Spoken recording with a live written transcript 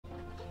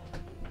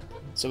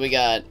So we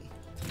got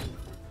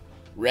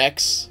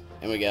Rex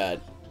and we got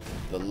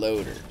the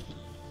loader.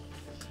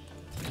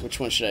 Which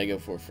one should I go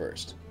for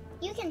first?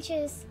 You can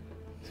choose.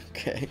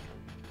 Okay.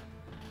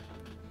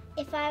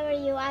 If I were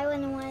you, I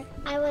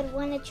would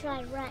want to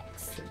try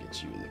Rex. I'll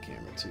get you in the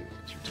camera too.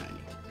 You're tiny.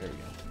 There we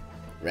go.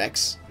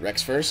 Rex?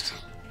 Rex first?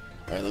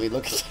 Alright, let me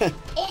look at that.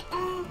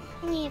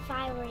 Only if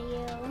I were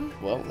you.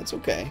 Well, that's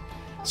okay.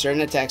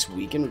 Certain attacks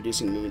weaken,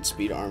 reducing movement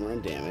speed, armor,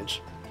 and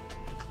damage.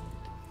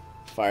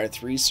 Fire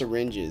 3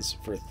 syringes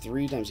for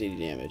 3 times 80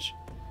 damage.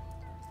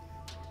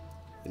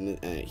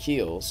 And it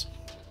heals.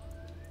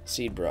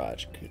 Seed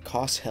barrage.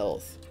 Costs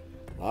health.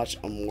 Launch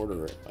a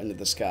mortar into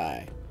the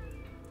sky.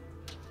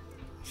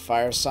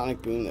 Fire a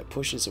sonic boom that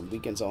pushes and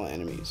weakens all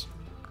enemies.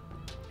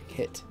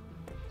 Hit.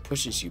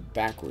 Pushes you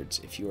backwards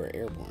if you are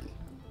airborne.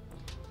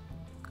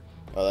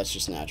 Oh, that's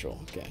just natural.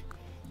 Okay.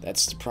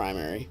 That's the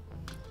primary.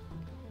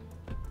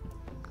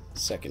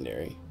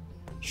 Secondary.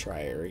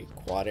 Triary.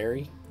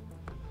 Quadary.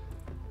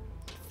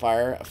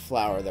 Fire a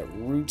flower that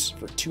roots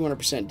for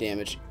 200%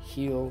 damage.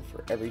 Heal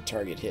for every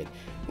target hit.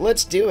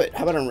 Let's do it.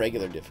 How about on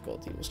regular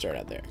difficulty? We'll start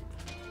out there.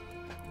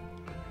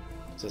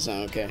 Does that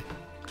sound okay?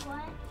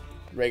 What?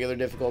 Regular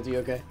difficulty,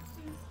 okay?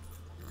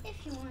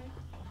 If you want.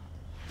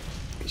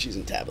 She's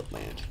in tablet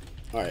land.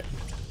 Alright.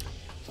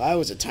 If I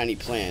was a tiny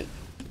plant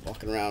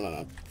walking around on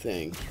a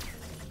thing,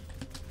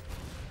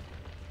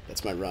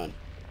 that's my run.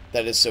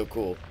 That is so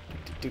cool.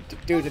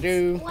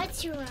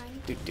 What's your run?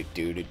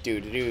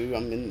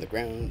 I'm in the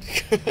ground.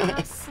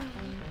 Awesome.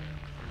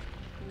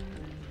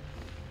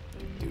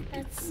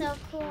 That's so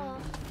cool.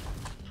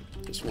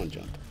 Just one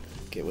jump.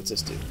 Okay, what's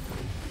this do?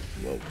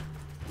 Whoa.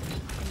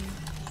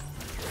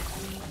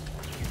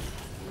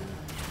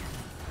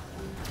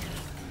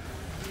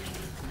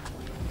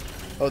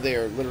 Oh, they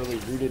are literally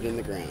rooted in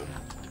the ground.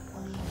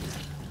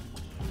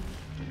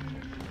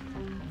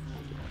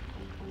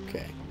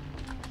 Okay.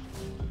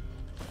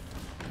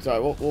 Sorry,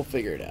 we'll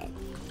figure it out.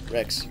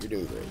 Rex, you're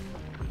doing great.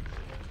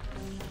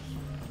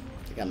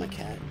 I got my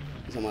cat.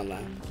 He's on my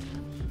lap.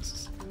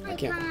 I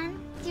can't.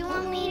 Do you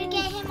want me to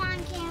get him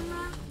on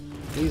camera?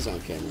 He's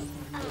on camera.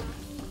 Oh.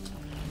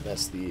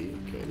 That's the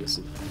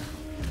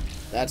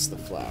that's the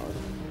flower.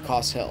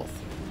 Costs health.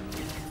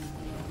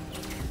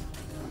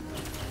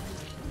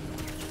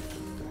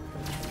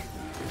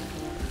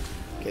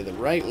 Okay, the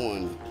right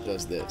one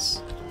does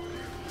this.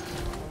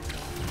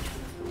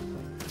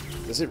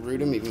 Does it root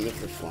them even if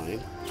they're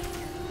flying?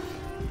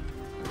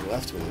 The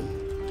left one.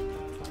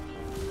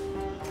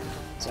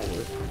 Does that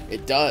work?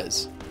 It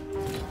does.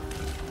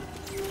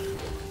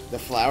 The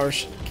flower,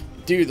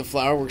 dude, the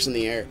flower works in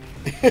the air.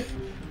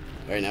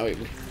 Alright, now we,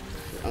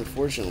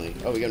 unfortunately,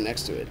 oh, we go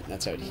next to it.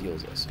 That's how it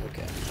heals us.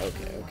 Okay.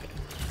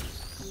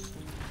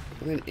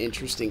 What an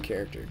interesting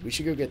character. We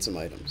should go get some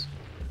items.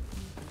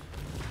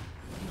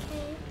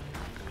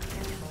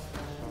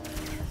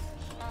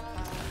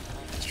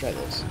 Let's try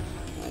this.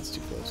 Oh, that's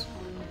too close.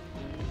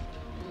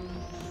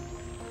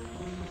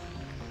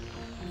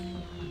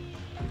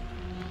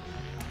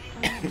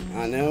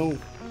 I know.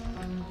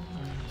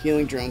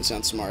 Healing drone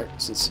sounds smart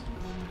since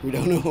we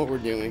don't know what we're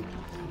doing.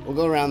 We'll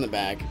go around the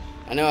back.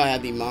 I know I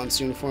had the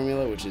monsoon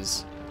formula, which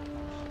is,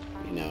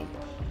 you know,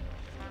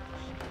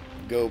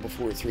 go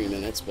before 3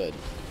 minutes, but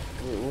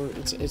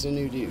it's a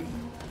new dude.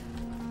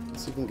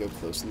 Let's see if we can go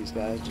close to these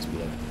guys. Just be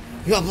like,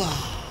 blah, blah.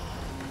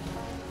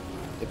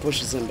 It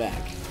pushes them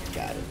back.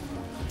 Got it.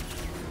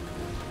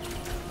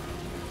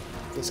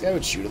 If this guy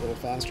would shoot a little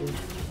faster, it'd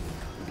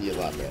be a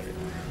lot better.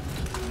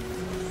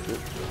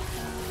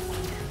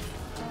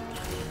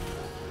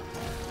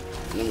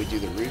 And then we do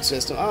the root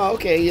system. Oh,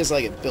 okay, he has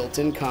like a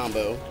built-in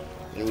combo.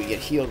 And we get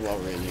healed while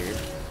we're in here.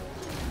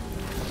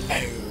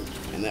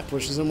 And that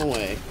pushes him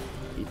away.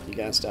 You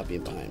gotta stop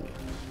being behind me.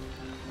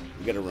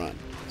 You gotta run.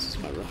 This is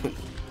my run.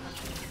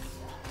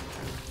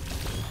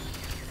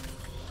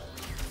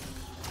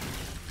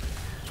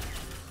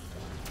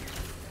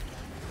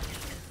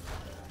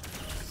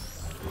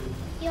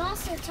 You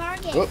also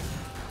target. Oh,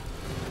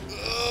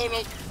 oh no.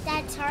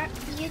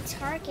 You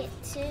target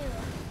too.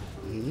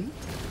 Mm-hmm.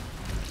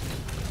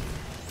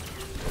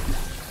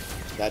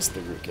 That's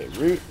the root. Okay,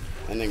 root,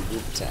 and then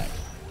group attack.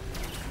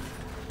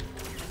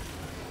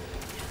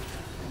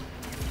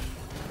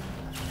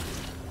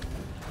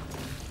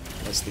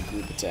 That's the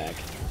group attack.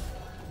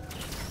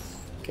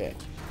 Okay,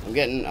 I'm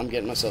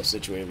getting myself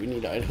situated. We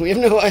need items. We have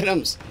no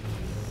items.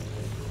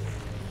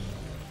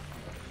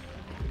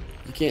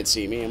 You can't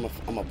see me.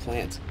 I'm a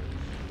plant.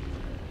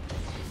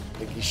 I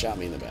think he shot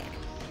me in the back.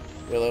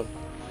 Willow,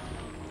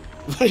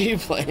 what are you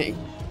playing?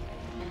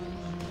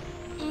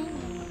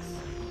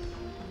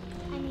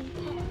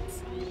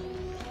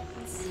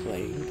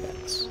 Playing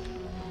pets.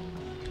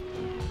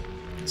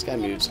 This guy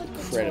moves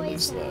incredibly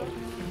slow.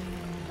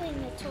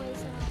 Putting the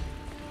toys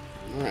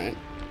out. Alright.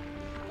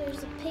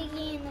 There's a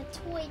piggy and a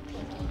toy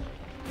piggy.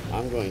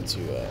 I'm going to,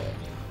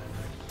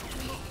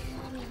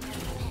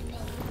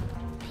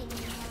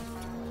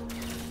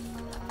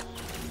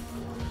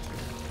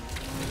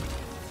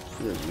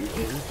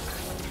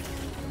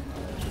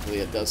 Hopefully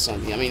it does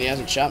something. I mean, he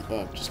hasn't shot.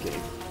 Oh, just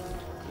kidding.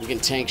 You can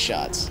tank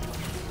shots.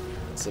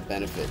 It's a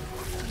benefit.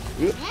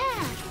 Oop.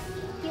 Yeah.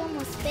 He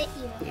almost bit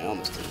you. Yeah,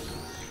 almost did.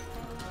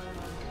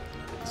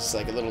 It's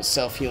like a little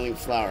self-healing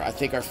flower. I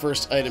think our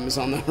first item is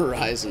on the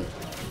horizon.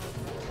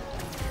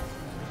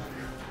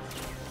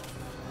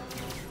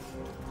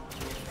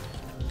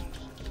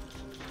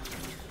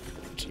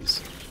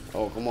 Jeez.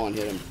 Oh, come on,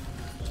 hit him.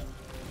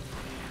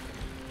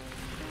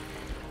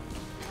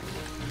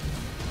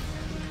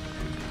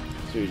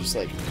 Dude, just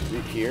like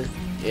root here.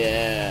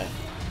 Yeah.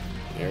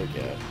 There we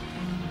go.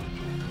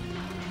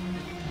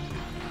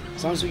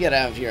 As long as we get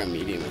out of here on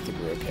medium, I think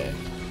we're okay.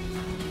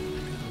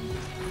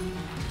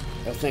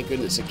 Oh, thank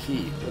goodness, a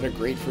key. What a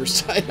great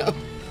first item.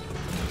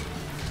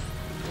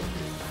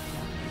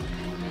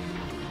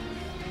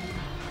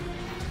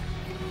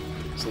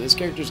 So this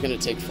character's gonna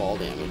take fall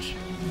damage.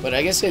 But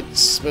I guess it's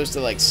supposed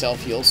to like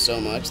self-heal so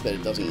much that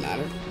it doesn't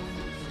matter.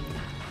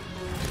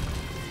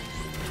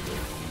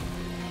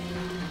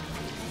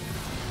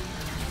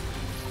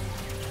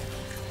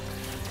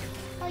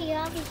 Oh, you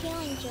have a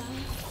healing gem.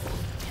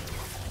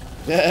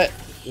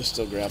 You're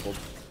still grappled.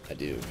 I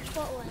do.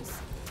 What was?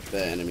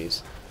 The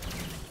enemies.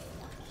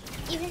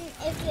 Even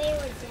if they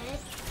were dead?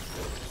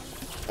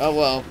 Oh,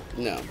 well,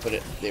 no,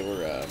 but they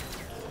were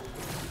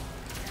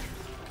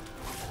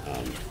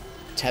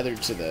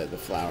tethered to the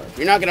flower. If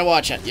you're not gonna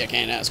watch it, you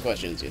can't ask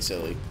questions, you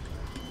silly.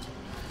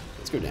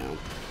 Let's go down.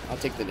 I'll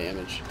take the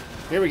damage.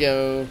 Here we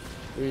go.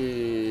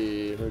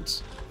 It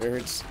hurts. It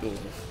hurts. Ugh.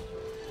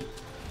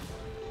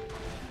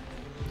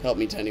 Help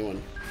me, tiny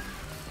one.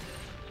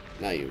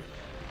 Not you.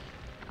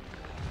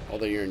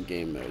 Although you're in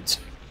game modes.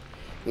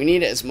 We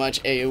need as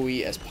much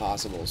AoE as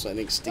possible, so I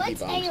think sticky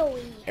bombs.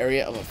 AoE?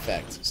 Area of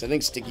effect. So I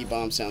think sticky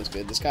bomb sounds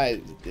good. This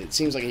guy, it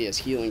seems like he has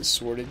healing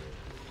sorted.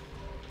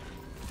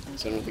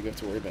 So I don't think we have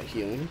to worry about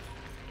healing.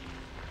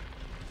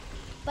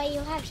 But you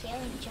have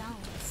healing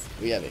gems.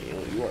 We have a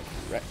healing. You are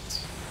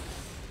correct.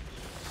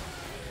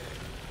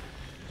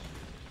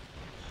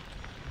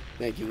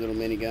 Thank you, little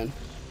minigun.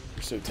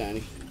 You're so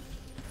tiny.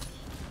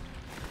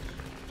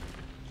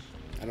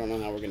 I don't know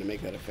how we're going to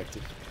make that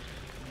effective.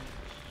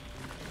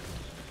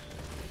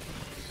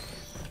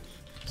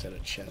 Is that a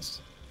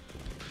chest?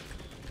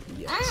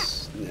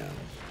 Yes. No.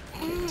 I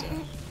can't tell.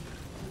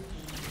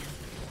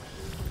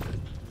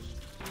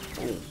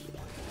 Oh.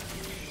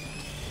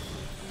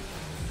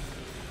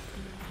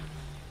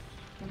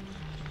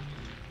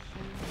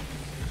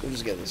 We'll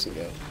just get this and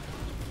go.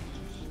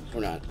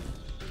 Or not.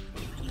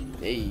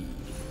 Hey.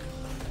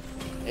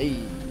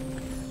 Hey.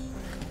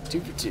 2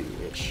 for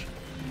 2-ish.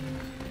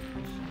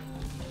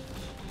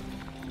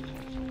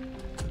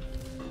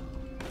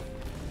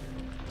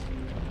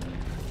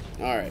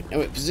 Alright. Oh,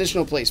 wait.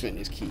 Positional placement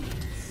is key.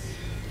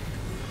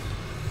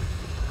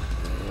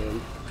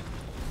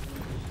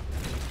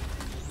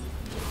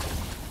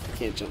 I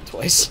can't jump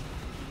twice.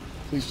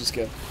 Please just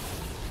go.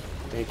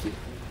 Thank you.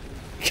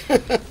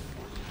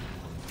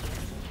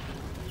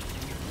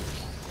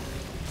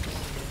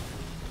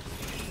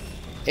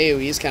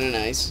 AoE is kind of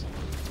nice.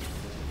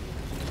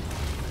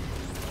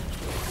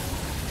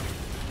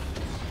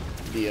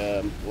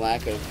 The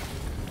lack of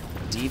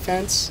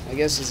defense, I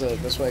guess, is the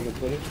best way I can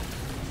put it.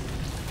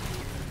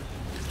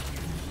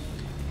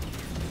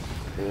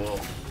 Cool.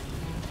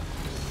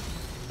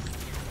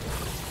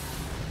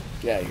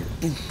 Get out of here.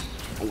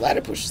 I'm glad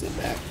it pushes them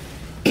back.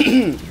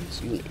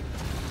 Excuse me.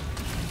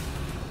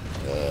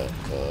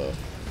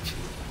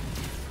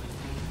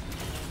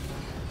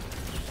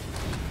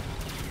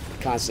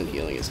 Constant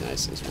healing is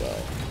nice as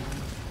well.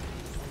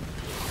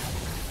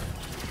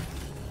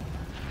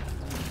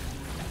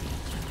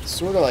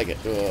 Sort of like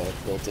a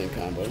built-in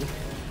combo.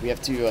 We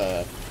have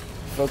to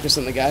focus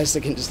on the guys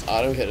that can just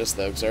auto-hit us,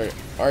 though, because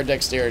our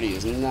dexterity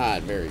is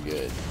not very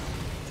good.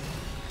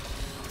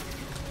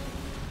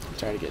 I'm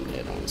tired of getting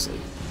hit, honestly.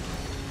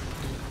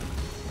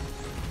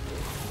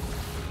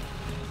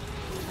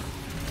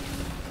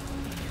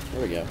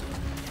 There we go.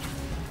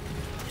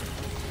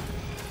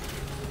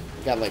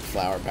 Got like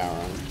flower power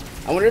on.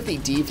 I wonder if the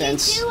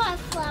defense. You do have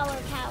flower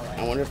power.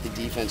 I wonder if the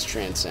defense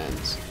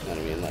transcends. You know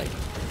what I mean? Like,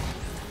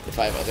 if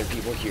I have other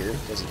people here,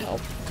 does it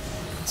help?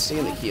 Stay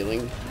in the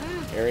healing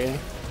area.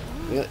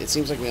 It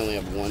seems like we only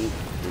have one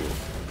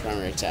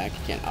primary attack. You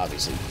can't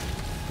obviously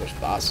push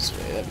bosses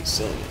away. That'd be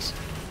silliness.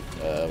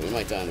 We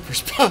might die in the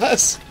first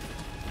boss.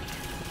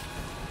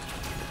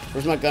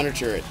 Where's my gunner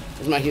turret?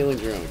 Where's my healing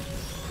drone?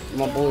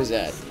 Where my boys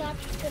at? Stop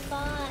the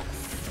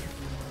boss.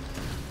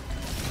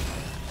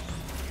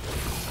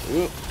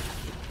 Ooh.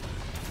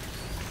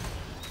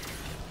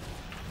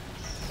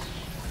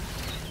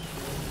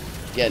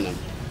 Getting him.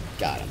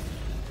 Got him.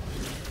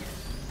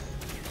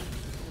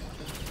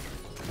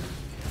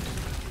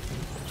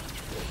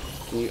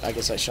 I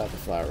guess I shot the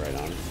flower right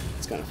on him.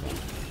 It's kind of fun.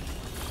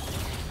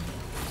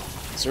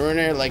 So we're in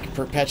there like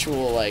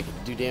perpetual, like,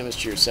 do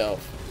damage to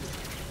yourself,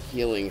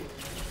 healing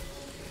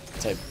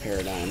type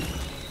paradigm.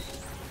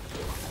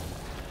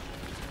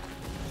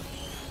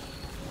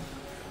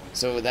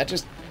 So that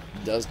just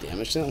does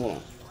damage to them? Hold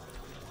on.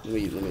 Let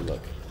me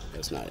look.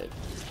 That's not it.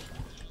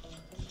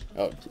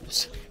 Oh,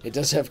 it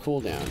does have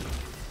cooldown.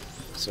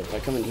 So if I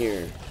come in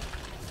here,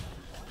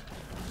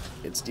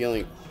 it's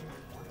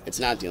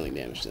not dealing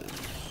damage to them.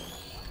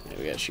 Yeah,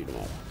 we gotta shoot them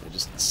up. It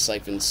just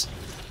siphons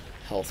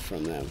health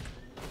from them.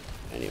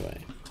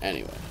 Anyway.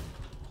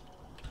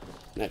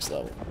 Next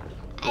level.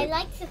 I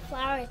like the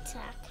flower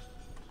attack.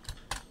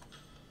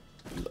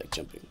 You like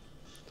jumping.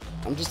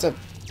 I'm just a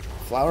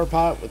flower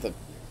pot with a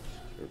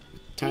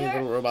tiny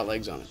little robot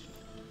legs on it.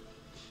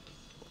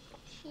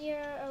 You're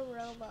a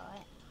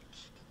robot.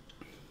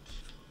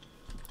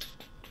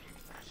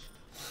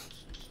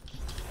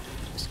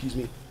 Excuse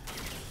me.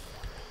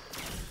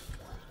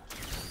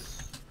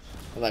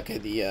 I like how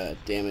the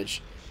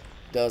damage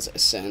does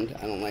ascend.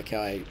 I don't like how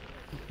I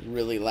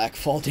really lack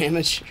fall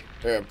damage.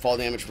 Or fall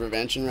damage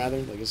prevention, rather.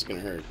 Like, this is gonna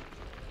hurt.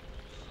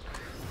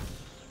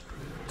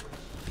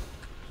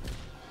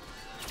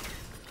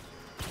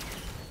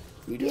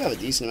 We do have a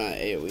decent amount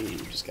of AoE. You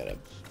just gotta...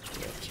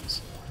 Oh,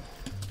 jeez.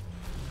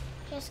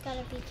 Just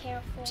gotta be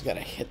careful. Just gotta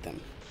hit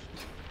them.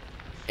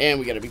 And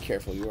we gotta be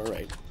careful. You are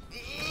right.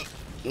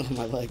 Oh,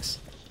 my legs.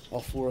 All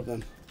 4 of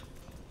them.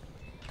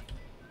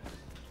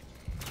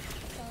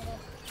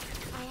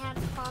 I have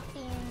coffee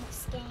in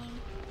this game.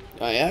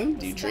 Oh, yeah?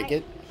 Do you drink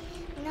it?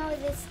 No,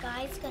 this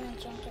guy's gonna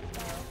drink it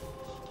though.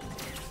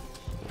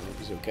 I hope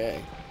he's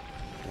okay.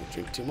 Don't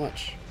drink too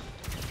much.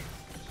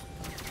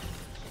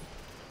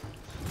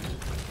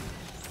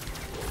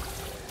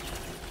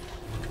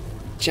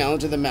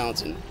 Challenge of the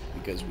mountain,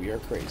 because we are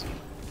crazy.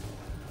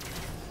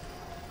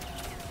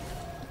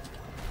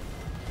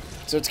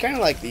 So it's kind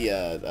of like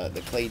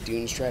the Clay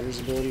Dune Strider's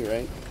ability,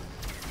 right?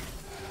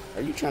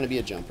 Are you trying to be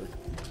a jumper?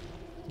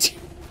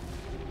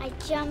 I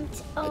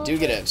jumped over. I do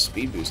get a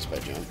speed boost if I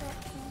jump.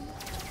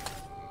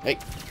 Hey!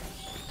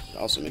 It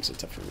also makes it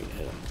tough for me to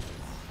hit him.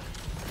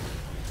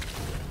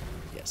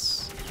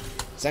 Yes.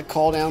 Does that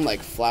call down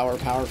like flower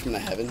power from the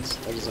heavens?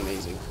 That is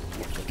amazing.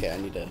 Okay, I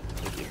need to...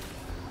 Thank you.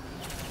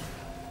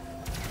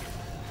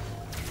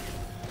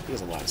 He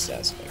has a lot of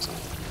status effects on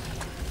it.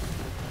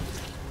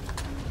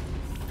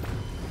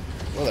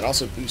 Well, that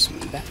also boosts me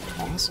back.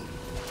 Awesome.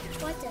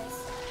 What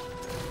does?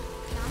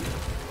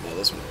 No,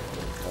 this one.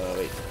 Oh,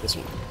 wait. This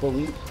one.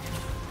 Boom.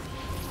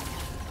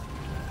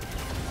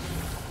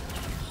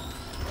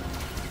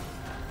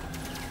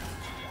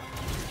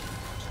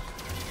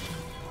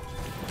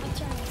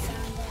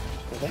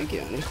 Well, thank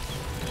you, honey.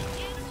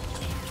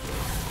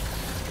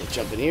 We'll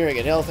jump in here, I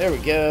get health. There we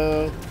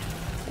go.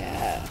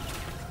 Yeah.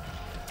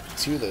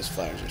 2 of those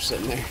flowers are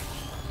sitting there.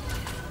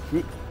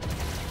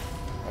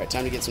 Alright,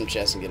 time to get some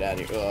chests and get out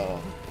of here. Oh,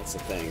 that's the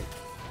thing.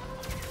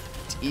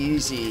 It's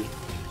easy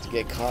to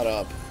get caught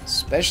up,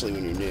 especially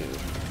when you're new,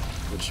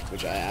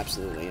 which I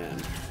absolutely am.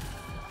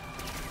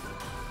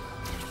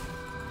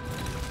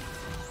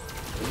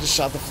 I just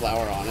shot the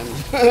flower on him.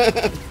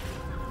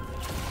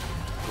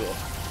 Cool.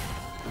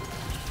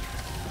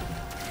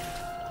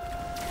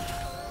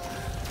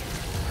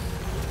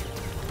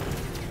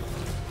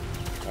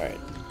 Alright.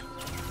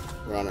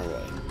 We're on our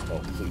way.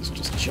 Oh, please,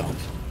 just jump.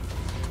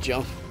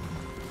 Jump.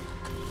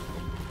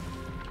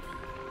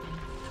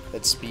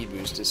 That speed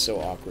boost is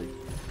so awkward.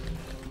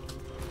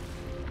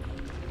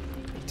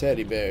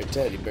 Teddy bear,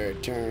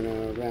 turn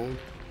around.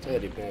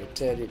 Teddy bear,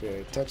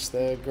 touch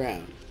the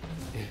ground.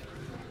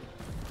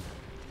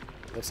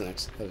 What's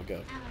next? How's it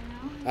go?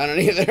 I don't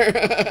know. I don't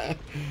either.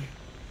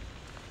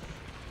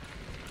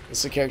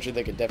 It's a character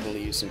that could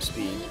definitely use some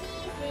speed.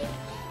 Maybe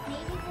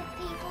the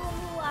people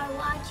who are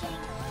watching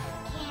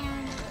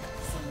can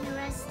sing the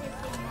rest of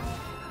the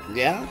music.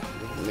 Yeah?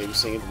 Maybe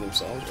sing it to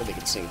themselves, or they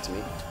could sing it to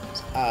me.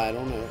 I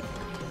don't know.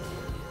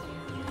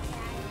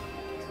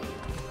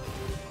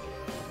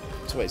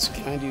 So wait, so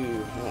can I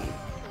do... Hold on.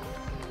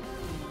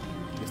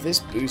 If this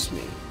boosts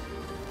me,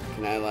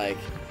 can I, like,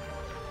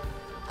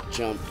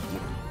 jump,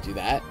 do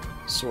that?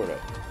 Sort of.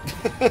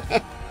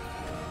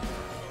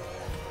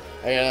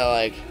 I gotta,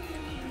 like,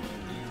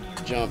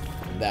 jump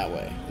that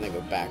way, and then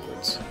go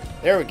backwards.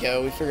 There we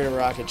go, we figured a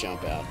rocket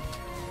jump out.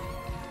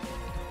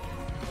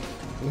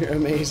 We're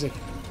amazing.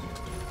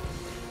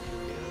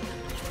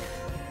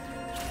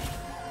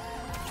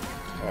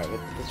 Alright,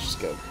 let's just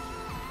go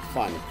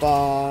find the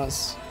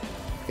boss.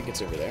 I think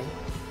it's over there.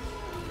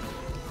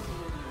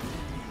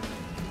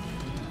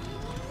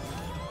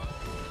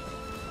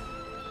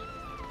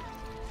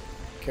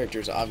 Character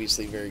is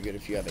obviously very good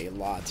if you have a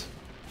lot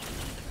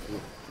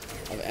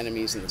of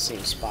enemies in the same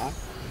spot.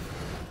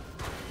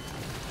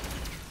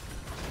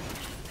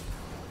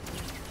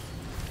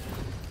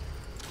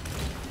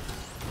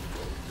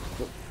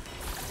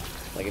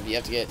 Like if you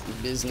have to get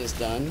business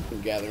done, you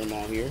can gather them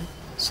all here.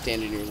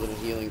 Stand in your little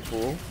healing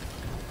pool.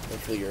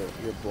 Hopefully your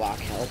block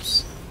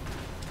helps.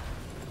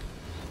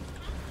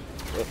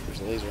 Oh, there's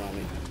a laser on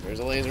me. There's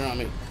a laser on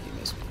me. He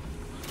missed me.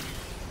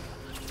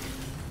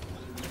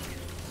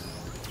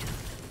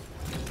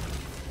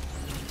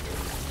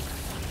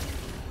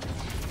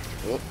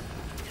 Oh.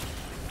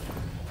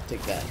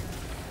 Take that.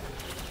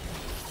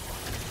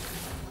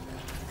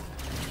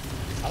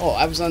 Oh,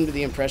 I was under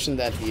the impression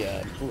that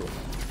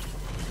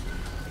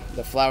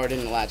the flower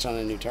didn't latch on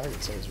a new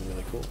target, so it was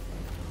really cool.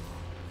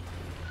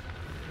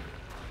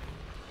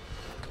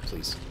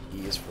 please.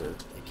 E is for...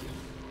 Thank you.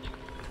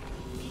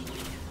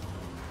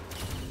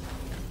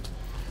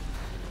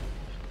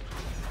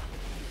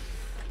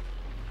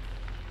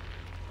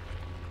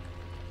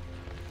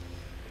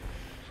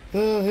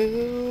 The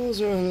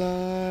hills are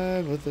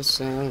alive with the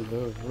sound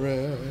of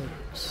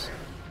wrecks.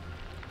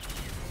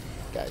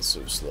 Guy's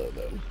so slow,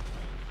 though.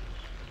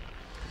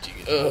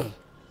 You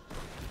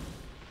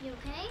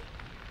okay?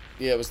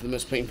 Yeah, it was the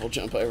most painful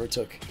jump I ever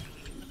took.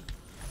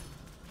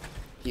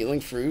 Healing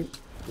fruit?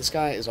 This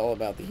guy is all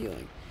about the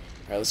healing.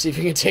 Alright, let's see if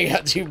we can take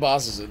out 2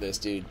 bosses with this,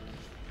 dude.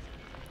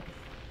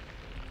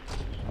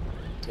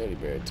 Teddy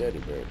bear, turn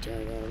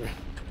it over.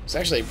 It's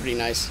actually a pretty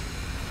nice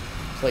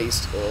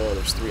placed. Oh,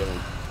 there's 3 of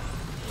them.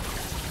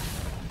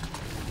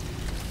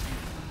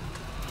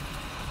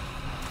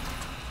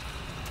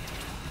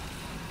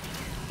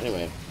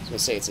 Anyway, I was gonna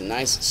say it's a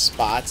nice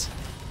spot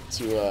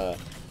to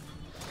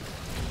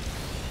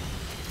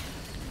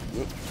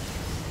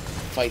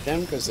fight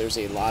them because there's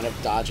a lot of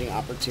dodging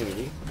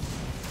opportunity.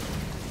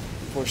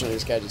 Unfortunately,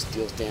 this guy just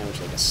deals damage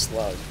like a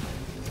slug.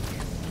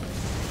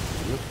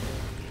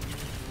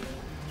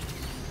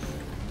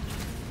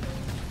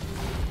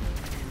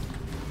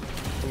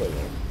 Hello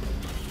there.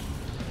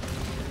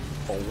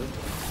 Forward.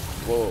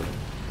 Whoa.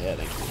 Yeah,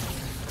 thank you.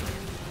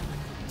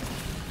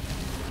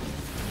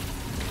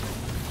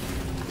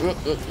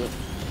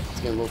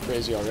 It's getting a little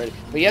crazy already.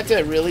 But you have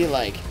to really,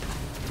 like,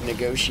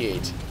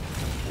 negotiate.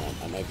 Oh,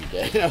 I might be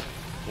dead.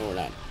 No, we're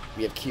not.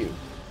 We have Q.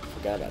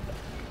 Forgot about that.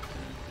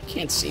 You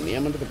can't see me.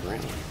 I'm under the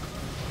ground.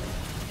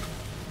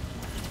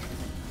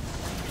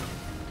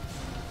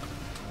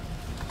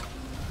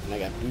 And I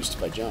got boosted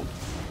by jump.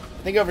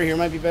 I think over here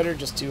might be better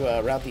just to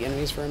route the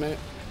enemies for a minute.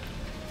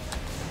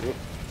 Oop,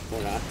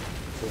 or not.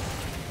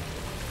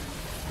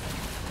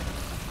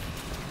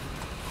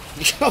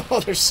 Oh,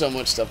 there's so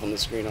much stuff on the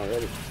screen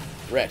already.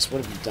 Rex,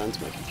 what have you done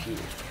to my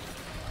computer?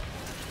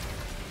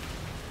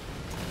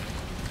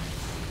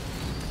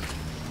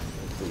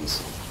 Oh,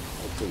 please.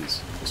 Oh,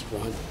 please. Just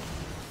run.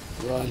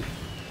 Run.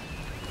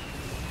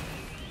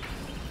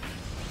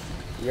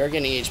 We are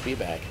getting HP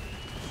back.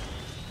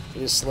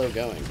 It is slow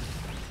going.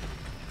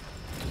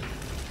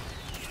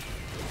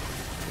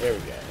 There we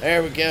go.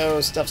 There we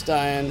go. Stuff's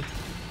dying.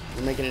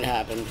 We're making it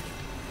happen.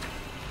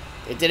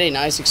 It did a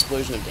nice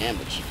explosion of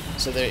damage.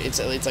 So there, it's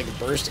like a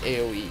burst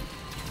AoE.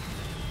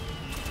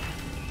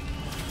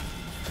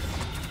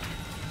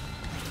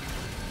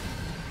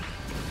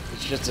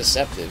 It's just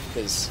deceptive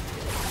because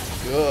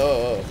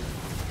you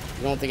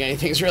don't think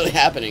anything's really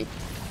happening.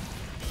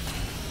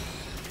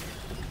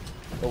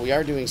 But we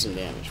are doing some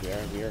damage.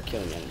 We are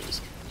killing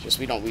enemies. Just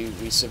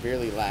we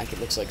severely lack. It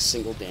looks like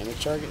single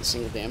damage target,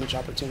 single damage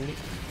opportunity.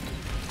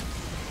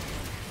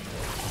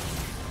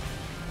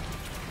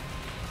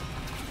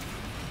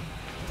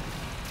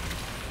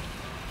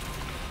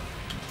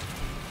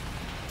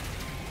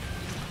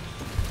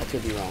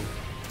 Could be wrong,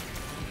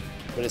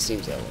 but it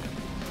seems that way.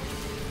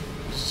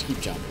 Just keep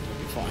jumping, we'll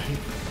be fine.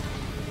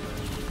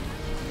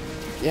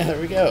 Yeah,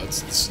 there we go.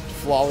 It's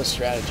flawless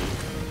strategy.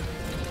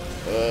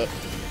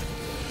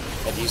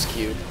 I'd use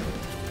Q.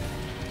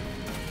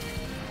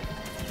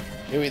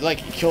 Yeah, we like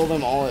kill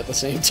them all at the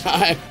same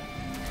time.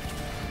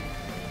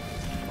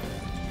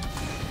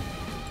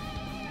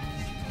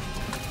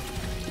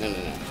 No.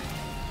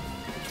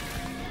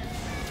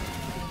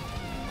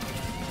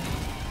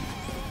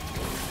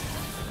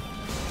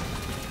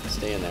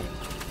 Stay in there.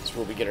 That's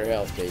where we get our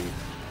health, baby.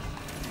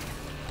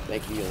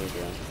 Thank you, healing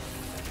ground.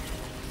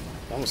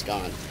 Almost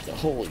gone.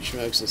 Holy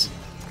smokes, this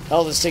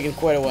health is taking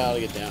quite a while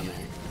to get down there.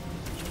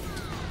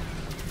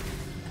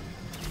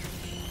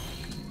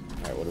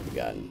 Alright, what have we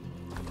gotten?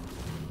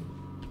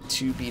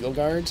 2 beetle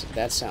guards?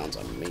 That sounds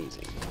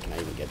amazing. Can I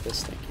even get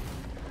this? Thank you.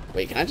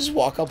 Wait, can I just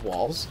walk up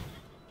walls?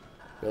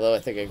 Although I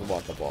think I can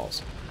walk up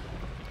walls.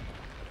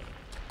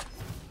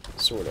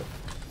 Sort of.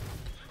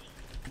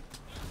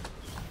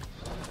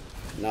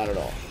 Not at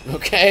all.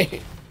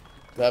 Okay.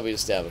 Glad we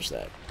established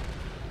that.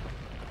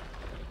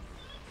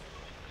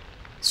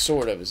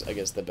 Sort of is, I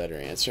guess, the better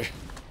answer.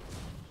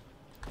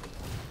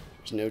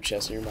 There's no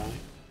chest nearby.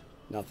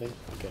 Nothing?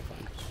 Okay,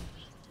 fine.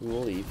 We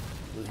will leave.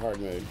 We're in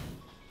hard mode.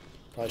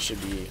 Probably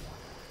should be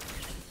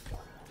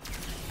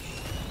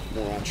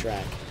more on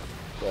track.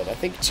 But I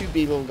think 2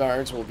 beetle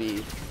guards will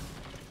be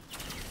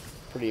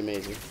pretty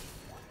amazing.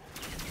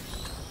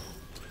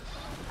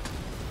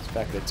 The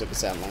fact that it took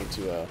us that long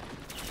to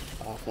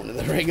off one of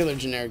the regular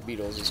generic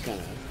beetles is kind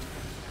of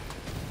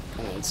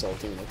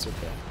insulting. That's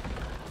okay.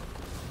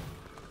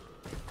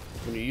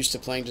 When you're used to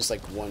playing just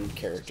like one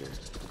character,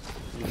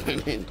 you know what I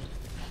mean?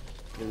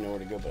 You didn't know where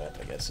to go but up,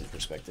 I guess, in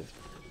perspective.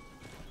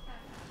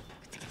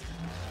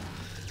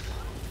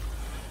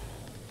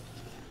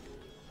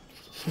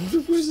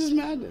 What is this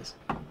madness?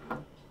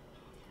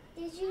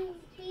 Did you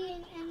be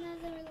in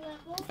another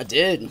level? I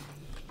did. Did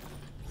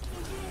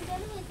you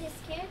done with this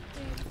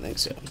character? I think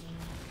so.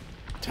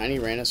 Tiny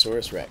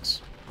Rhinoceros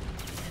Rex.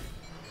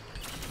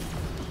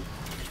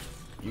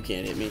 You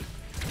can't hit me.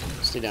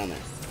 Stay down there.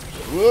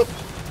 Whoop!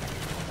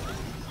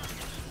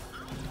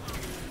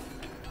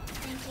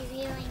 Thank you,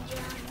 healing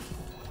John.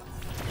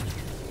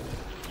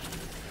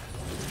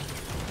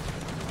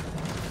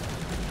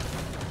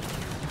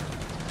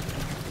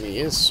 mean, he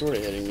is sort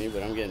of hitting me,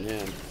 but I'm getting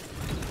him.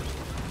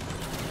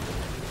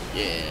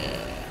 Yeah.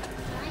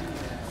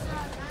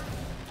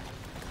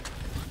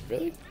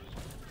 Really?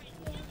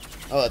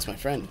 Oh, that's my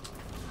friend.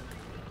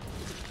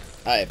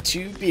 I have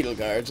 2 beetle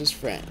guards as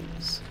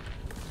friends.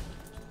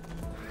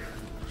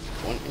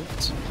 1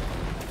 int.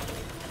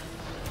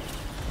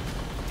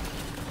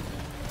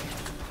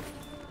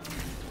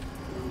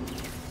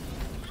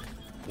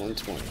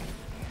 $120.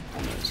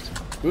 Almost.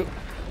 Whoop.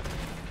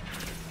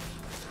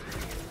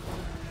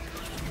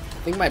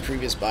 I think my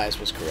previous bias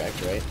was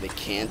correct, right? They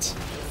can't.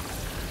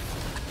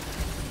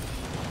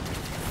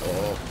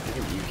 Oh, I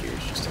think you here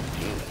is just a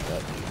pain in the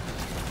butt, dude.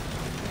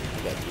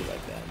 You gotta be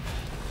like that.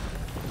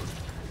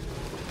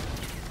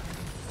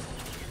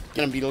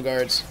 Get him, beetle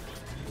guards.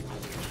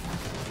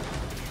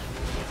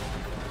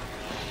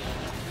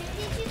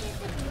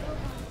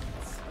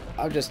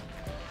 I'll just.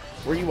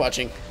 Were you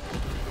watching?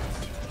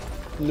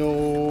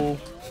 No.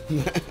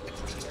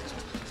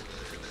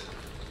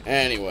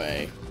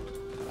 Anyway,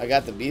 I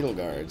got the beetle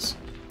guards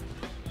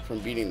from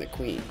beating the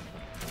queen.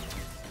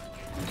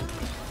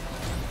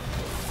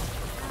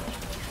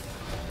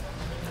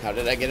 How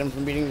did I get him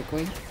from beating the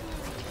queen?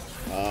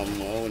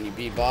 Well, when you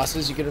beat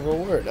bosses, you get a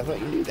reward. I thought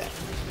you knew that.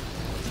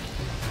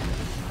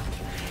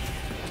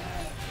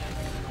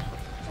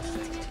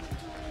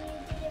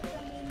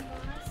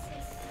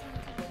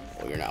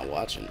 Well, you're not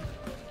watching.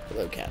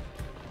 Hello, cat.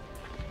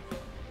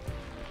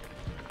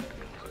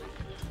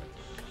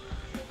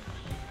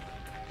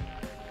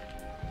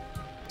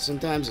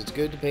 Sometimes it's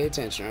good to pay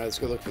attention. Alright, let's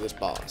go look for this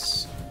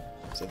boss.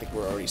 Because I think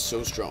we're already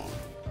so strong.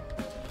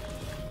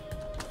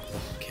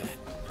 Oh, cat.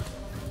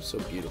 So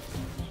beautiful.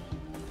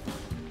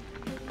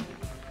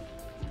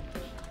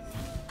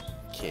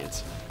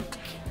 Can't.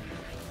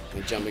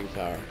 My jumping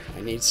power. I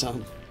need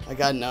some. I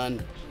got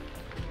none.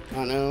 I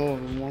don't know. A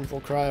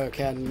mournful cry of a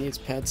cat who needs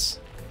pets.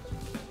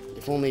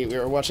 If only we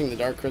were watching the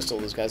Dark Crystal,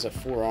 those guys have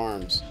 4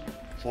 arms.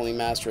 If only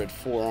Master had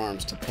 4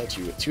 arms to pet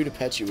you with, 2 to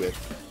pet you with,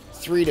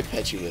 3 to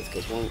pet you with,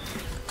 because one.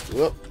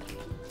 Whoop.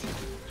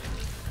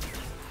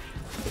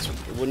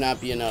 It would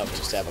not be enough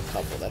just to have a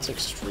couple. That's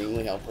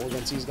extremely helpful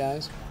against these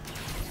guys.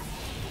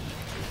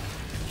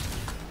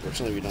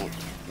 Fortunately, we don't,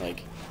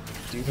 like,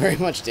 do very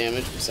much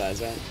damage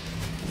besides that.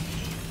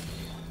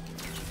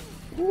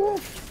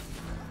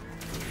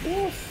 Woof.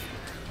 Woof.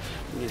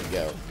 We need to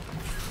go.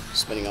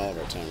 Spending all of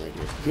our time right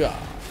here. Gah.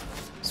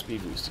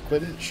 Speed boost.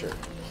 Equipment? Sure.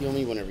 Heal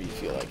me whenever you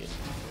feel like it.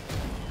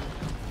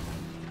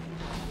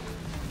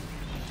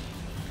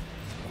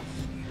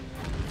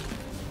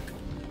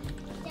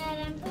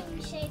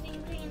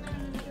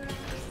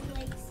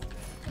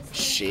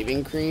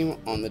 Shaving cream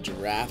on the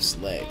giraffe's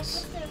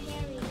legs.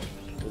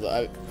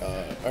 Well,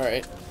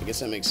 alright. I guess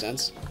that makes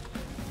sense.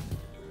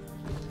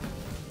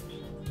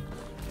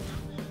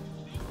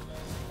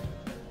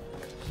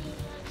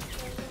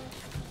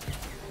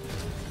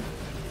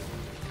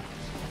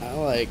 I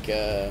like,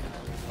 do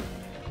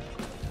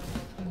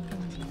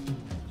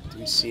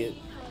we see it?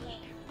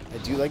 I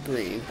do like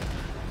green.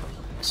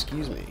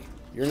 Excuse me.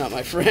 You're not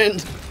my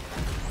friend.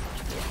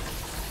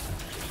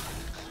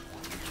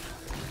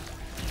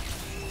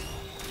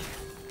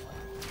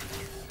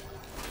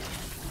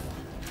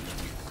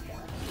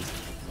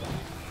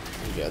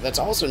 That's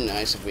also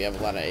nice if we have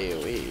a lot of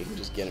AoE. You can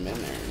just get them in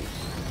there and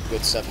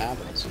good stuff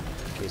happens.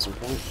 Case in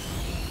point.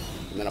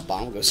 And then a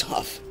bomb goes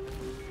off.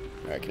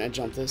 Alright, can I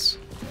jump this?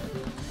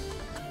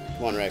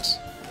 Come on, Rex.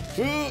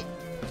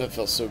 That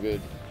felt so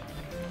good.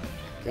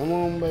 Come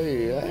on,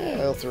 baby.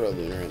 I'll throw a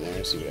lunar in there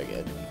and see what I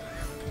get.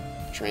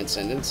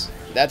 Transcendence.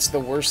 That's the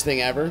worst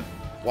thing ever.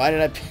 Why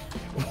did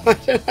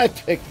I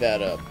pick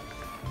that up?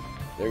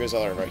 There goes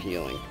all of our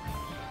healing.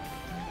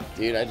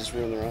 Dude, I just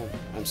ruined the run.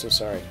 I'm so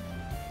sorry.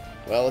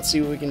 Well, let's see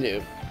what we can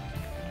do.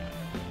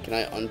 Can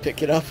I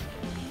unpick it up?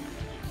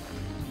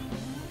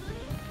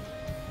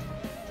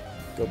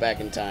 Go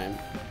back in time.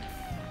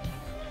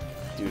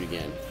 Do it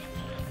again.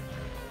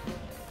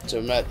 So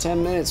in about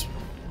 10 minutes,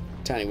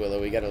 Tiny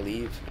Willow, we gotta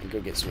leave and go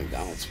get some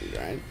McDonald's food,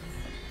 right?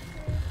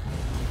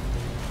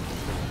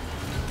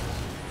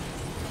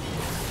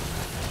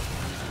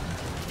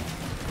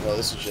 Well,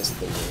 this is just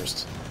the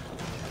worst.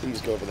 Please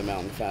go over the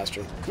mountain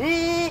faster.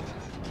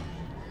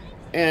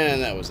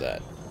 And that was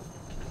that.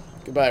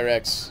 Goodbye,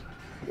 Rex.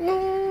 That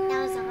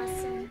was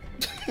awesome.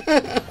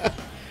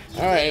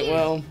 Alright,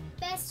 well.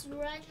 Best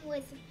run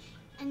with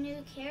a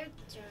new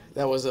character.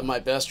 That was my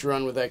best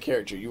run with that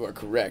character. You are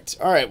correct.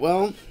 Alright,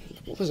 well,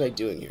 what was I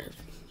doing here?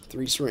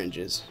 3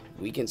 syringes,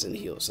 weakens and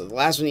heals. So the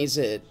last one needs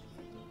to hit.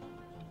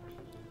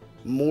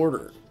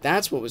 Mortar.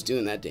 That's what was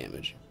doing that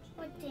damage.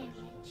 What damage?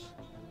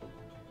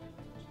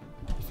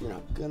 If you're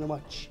not gonna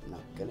watch, you're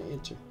not gonna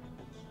enter.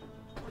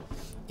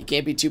 You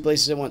can't be 2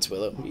 places at once,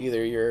 Willow.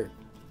 Either you're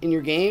in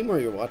your game or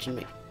you're watching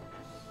me.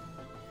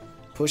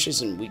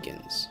 Pushes and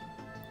weakens.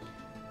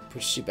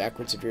 Pushes you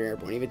backwards if you're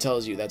airborne. Even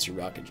tells you that's your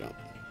rocket jump.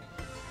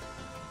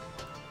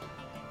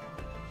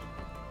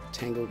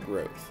 Tangled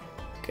growth.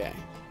 Okay.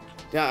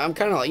 Yeah, I'm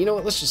kind of like, you know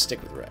what? Let's just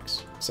stick with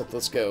Rex. Except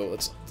let's go.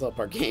 Let's fill up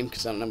our game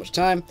because I don't have much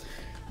time.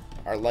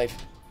 Our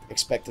life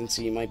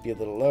expectancy might be a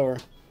little lower.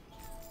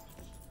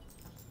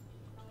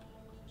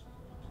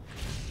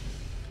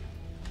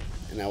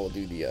 And now we'll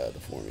do the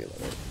formula.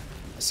 Right?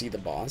 I see the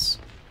boss.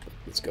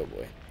 Let's go,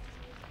 boy.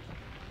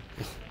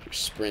 Your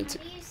sprint.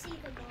 How do you see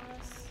the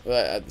boss?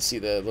 Well, see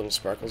the little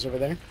sparkles over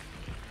there?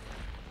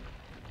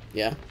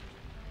 Yeah?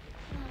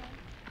 No.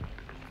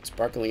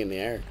 Sparkling in the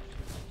air.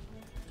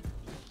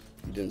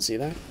 You didn't see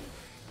that?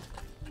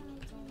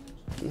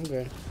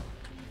 Okay.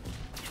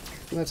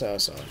 That's how I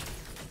saw it.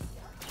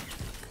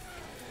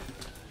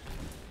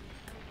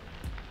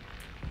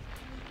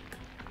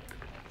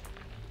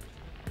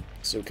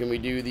 So can we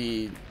do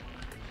the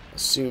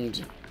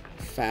assumed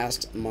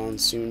fast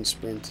monsoon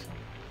sprint?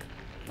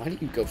 Why do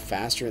you go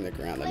faster in the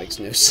ground? That makes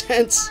no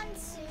sense.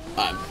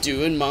 I'm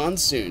doing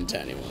monsoon to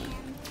anyone.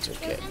 It's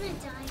okay.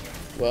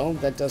 Well,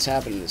 that does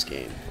happen in this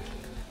game.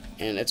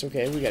 And it's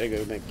okay. We gotta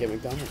go get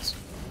McDonald's.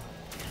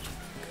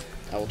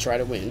 I will try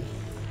to win.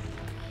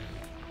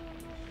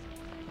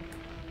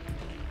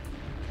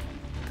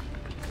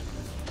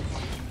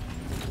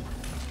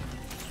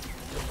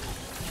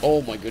 Oh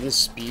my goodness,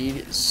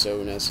 speed is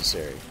so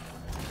necessary.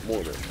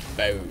 Mortar.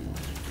 Boom.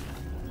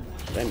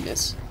 Did I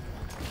miss?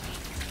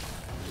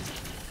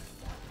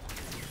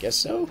 Guess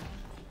so?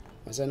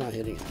 Why is that not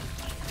hitting him?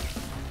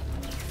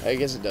 I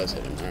guess it does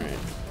hit him. Alright.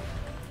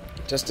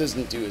 Just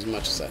doesn't do as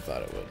much as I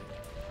thought it would.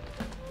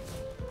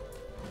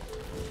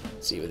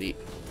 Let's see, with the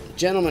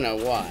gentleman I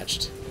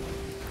watched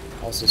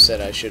also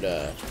said I should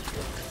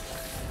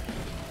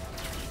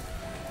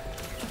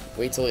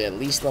wait till at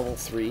least level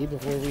 3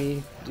 before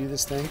we do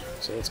this thing.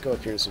 So let's go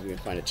up here and see if we can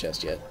find a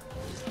chest yet.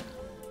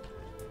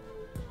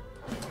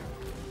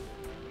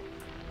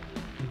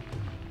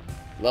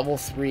 Level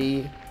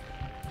 3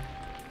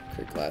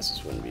 crit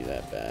classes wouldn't be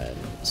that bad.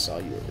 I saw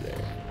you over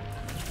there.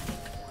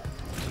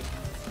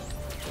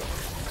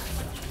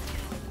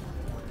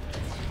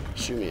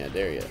 Shoot me, I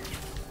dare you.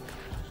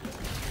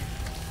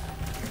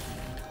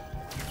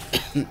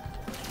 Thank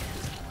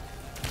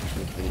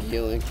you for the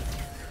healing.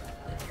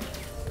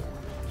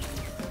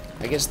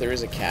 I guess there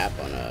is a cap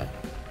on the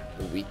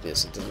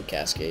weakness. It doesn't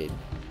cascade.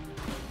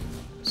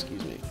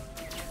 Excuse me.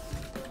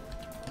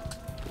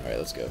 Alright,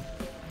 let's go.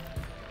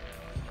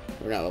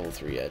 We're not level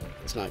 3 yet.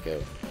 Let's not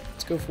go.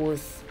 Let's go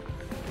forth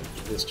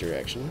this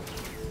direction.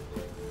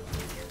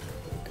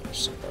 Oh gosh,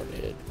 so hard to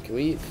hit. Can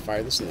we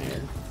fire this in the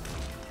air?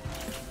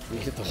 Can we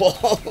hit the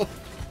wall?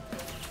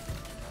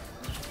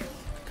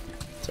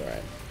 It's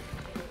alright.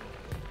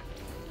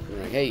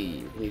 We're like, hey,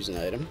 you can use an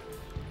item.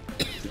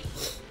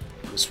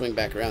 We'll swing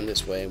back around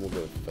this way and we'll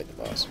go fight the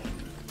boss.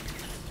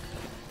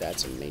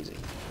 That's amazing.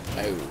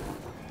 Oh.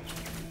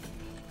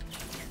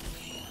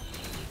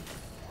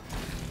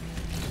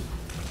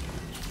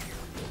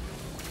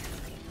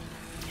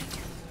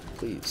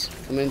 Please,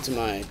 come into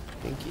my...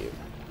 Thank you.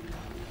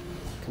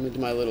 Come into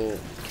my little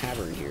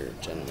cavern here,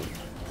 gentlemen.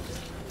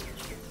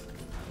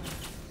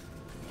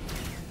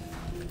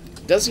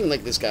 It does seem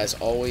like this guy's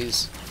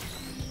always,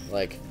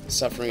 like,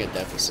 suffering a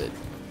deficit.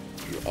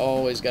 You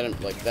always gotta,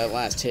 like, that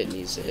last hit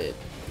needs to hit.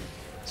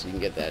 So you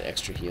can get that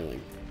extra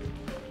healing.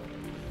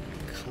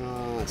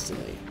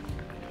 Constantly.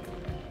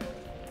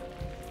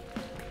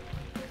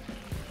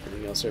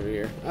 Anything else over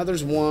here? Oh,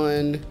 there's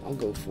one. I'll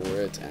go for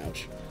it.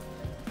 Ouch.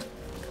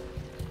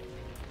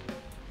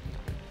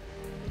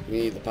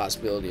 We need the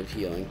possibility of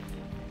healing.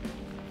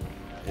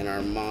 And our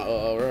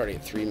oh, we're already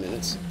at 3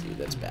 minutes. Dude,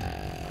 that's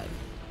bad.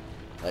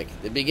 Like,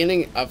 the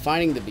beginning,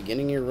 finding the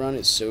beginning of your run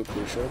is so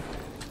crucial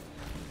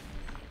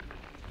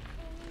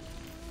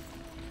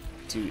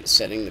to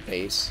setting the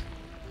pace.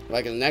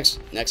 Like, in the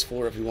next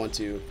floor, if you want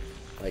to,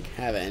 like,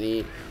 have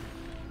any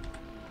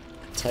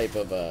type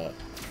of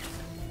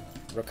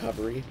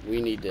recovery,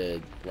 we need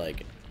to,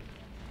 like,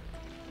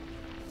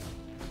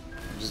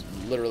 just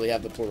literally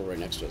have the portal right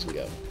next to us and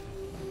go.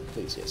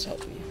 Please, yes,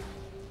 help me.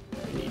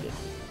 I need it.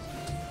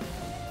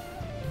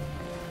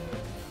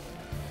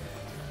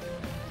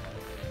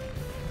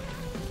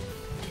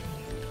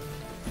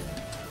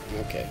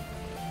 Okay.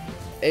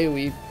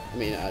 AoE, I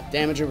mean,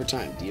 damage over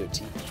time,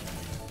 DOT.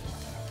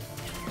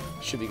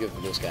 Should be good for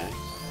this guy.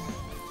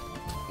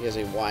 He has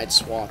a wide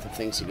swath of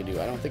things he can do.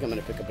 I don't think I'm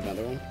going to pick up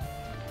another one.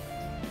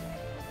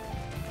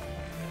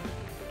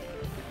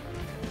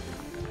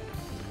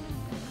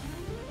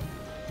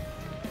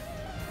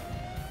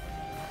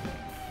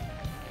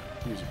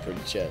 Here's a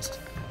pretty chest.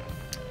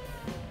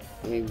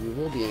 I mean, we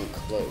will be in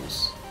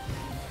close.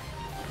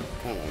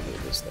 I kind of want to do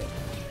this, though.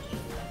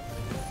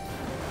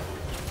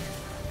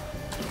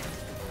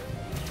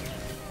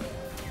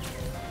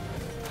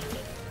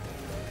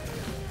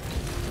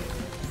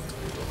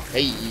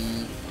 Hey,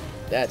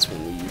 that's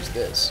when we use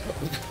this.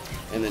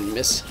 And then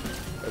miss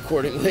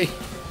accordingly.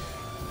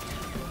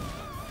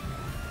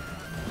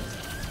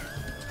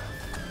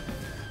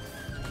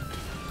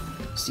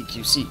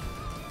 CQC.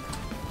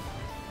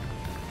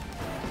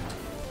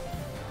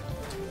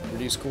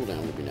 Reduce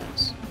cooldown would be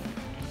nice.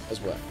 As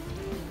well.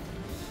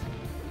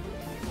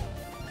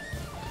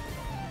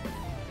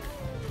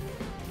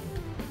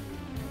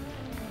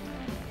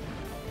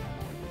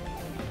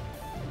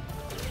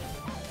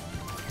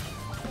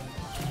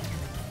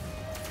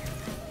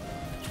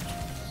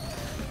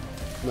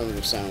 Moment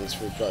of silence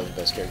for probably the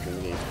best character in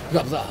the game.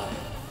 Blah, blah.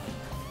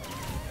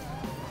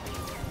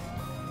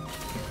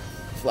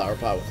 Flower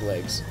pot with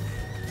legs.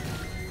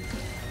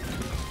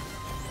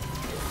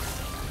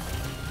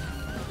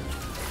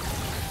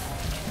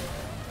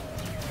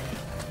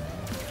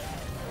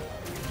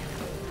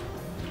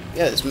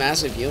 Yeah, this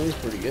massive healing is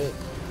pretty good.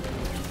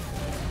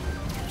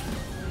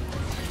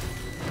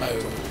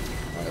 Alright,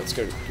 let's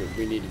go.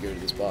 We need to go to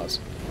this boss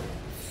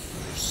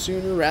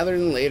sooner rather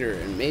than later,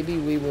 and maybe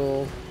we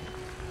will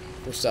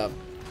first off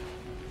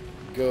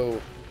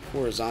go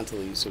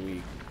horizontally so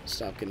we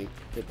stop getting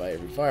hit by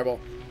every fireball.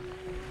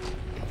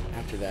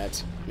 After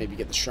that, maybe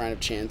get the Shrine of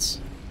Chance.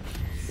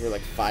 We're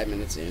like 5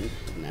 minutes in.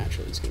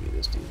 Naturally, it's gonna be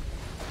this dude.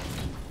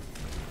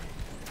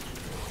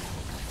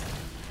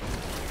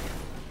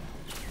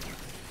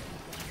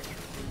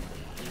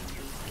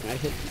 Can I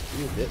hit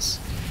you with this?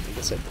 I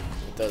guess it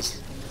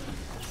does.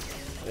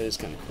 That is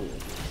kind of cool.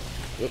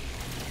 Whoop.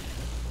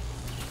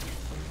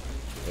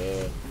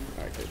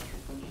 Alright, good.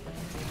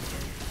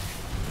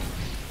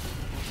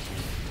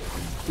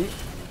 Whoop.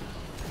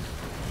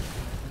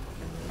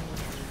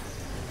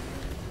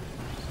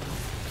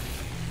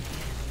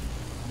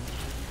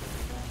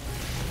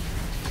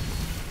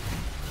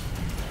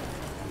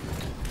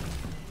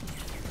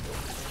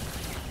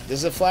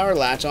 Does the flower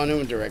latch onto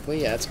him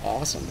directly? Yeah, it's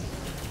awesome.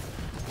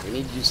 We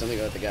need to do something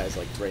about the guys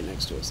like right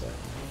next to us though.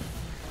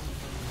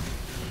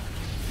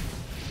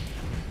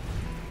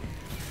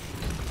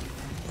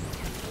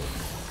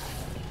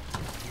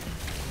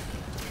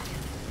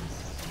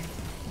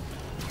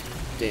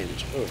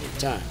 Damage over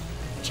time.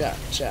 Chop,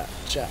 chop,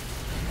 chop.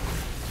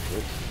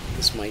 Oop,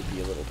 this might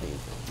be a little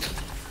painful.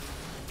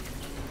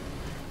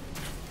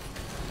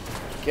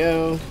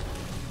 Go.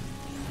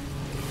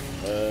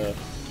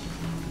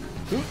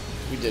 Oop,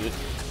 we did it.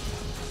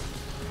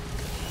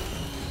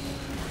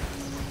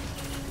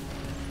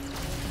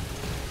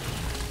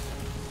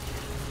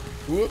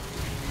 Whoop.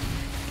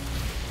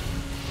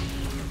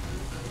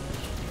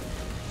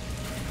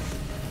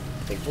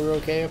 Think we're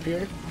okay up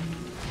here?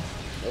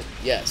 Oh,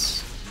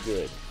 yes.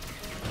 Good.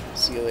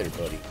 See you later,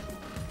 buddy.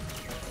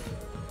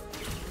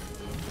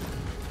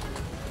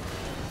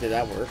 Did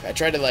that work? I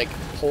tried to, like,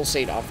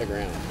 pulsate off the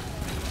ground.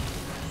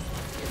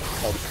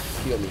 Help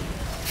heal me.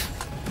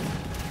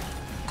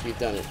 We've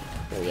done it.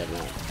 No, we have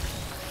not.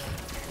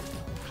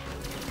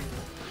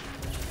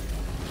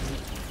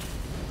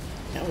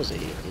 That was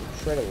an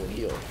incredible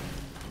heal.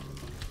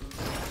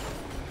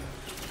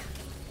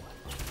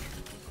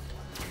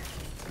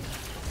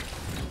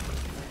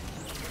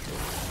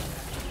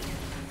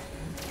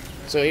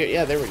 So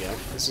yeah, there we go.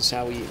 This is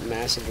how we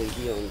massively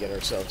heal and get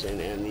ourselves in,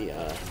 and the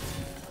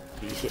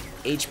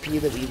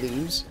HP that we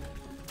lose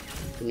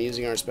from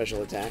using our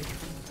special attack.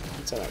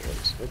 That's how that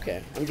works.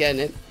 Okay, I'm getting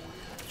it.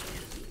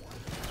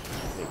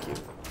 Thank you.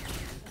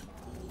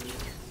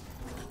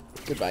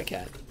 Goodbye,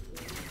 cat.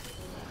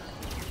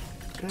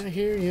 I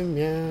hear you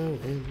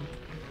meowing,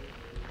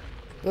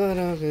 but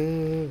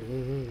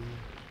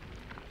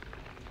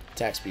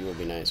attack speed would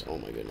be nice. Oh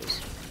my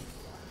goodness.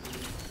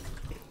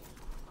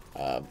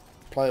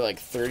 Probably like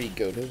 30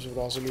 goat hooves would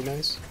also be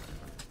nice.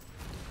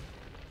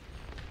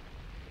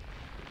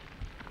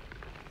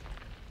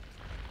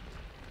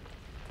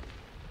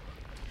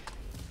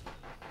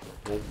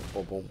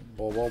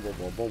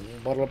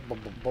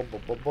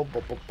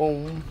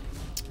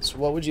 So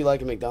what would you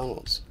like at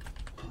McDonald's?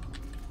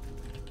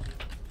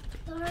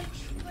 Large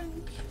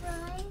French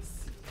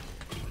fries.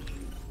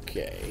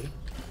 Okay.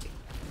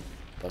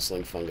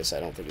 Bustling fungus I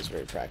don't think is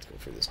very practical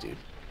for this dude.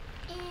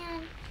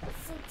 And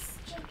 6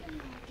 chicken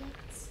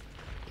nuggets.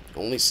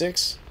 Only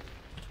 6?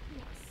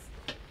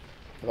 Yes.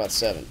 How about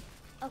 7?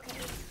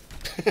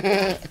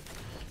 Okay.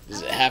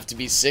 Does it have to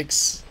be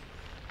 6?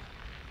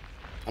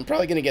 I'm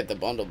probably gonna get the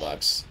bundle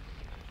box.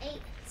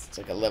 8. It's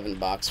like 11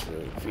 bucks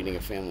for feeding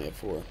a family of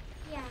 4.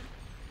 Yeah,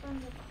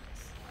 bundle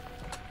box.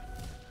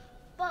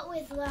 But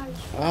with large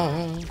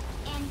fries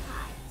and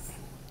pies.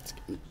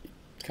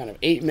 It's kind of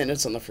 8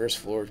 minutes on the first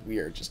floor. We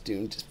are just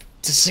doomed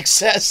to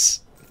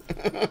success.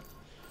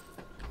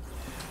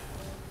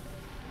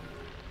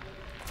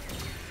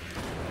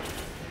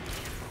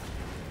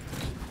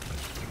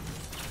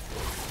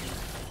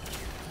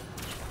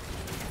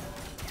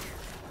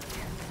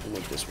 We'll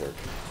make this work.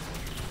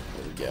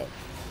 There we go.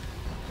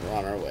 We're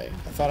on our way.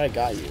 I thought I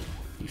got you.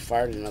 You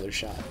fired another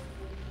shot.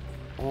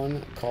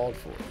 Uncalled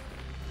for.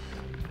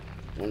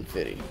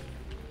 150.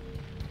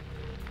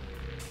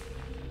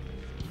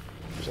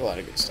 There's a lot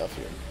of good stuff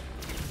here.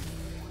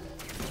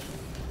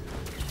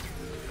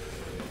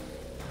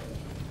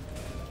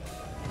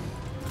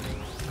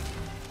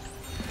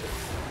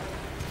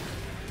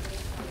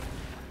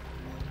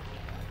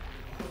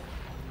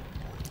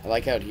 I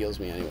like how it heals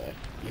me anyway.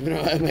 Even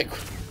though I make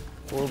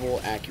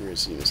horrible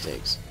accuracy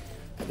mistakes.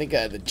 I think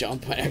the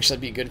jump might actually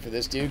be good for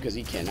this dude because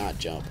he cannot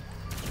jump.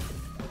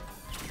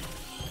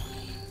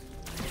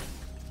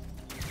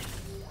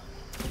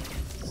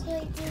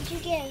 So did you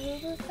get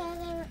Ruby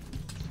Feather?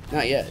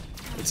 Not yet.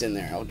 It's in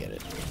there. I'll get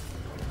it.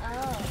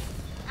 Oh.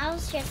 I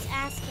was just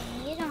asking.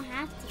 You don't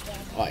have to get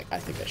it. Oh, I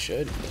think I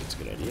should. I think it's a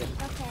good idea.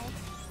 Okay.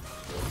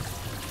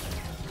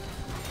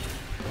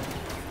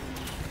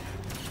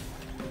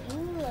 You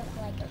look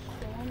like a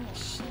cool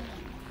machine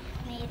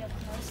made of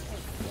mostly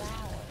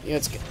flowers. Yeah,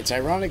 it's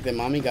ironic that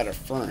Mommy got a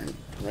fern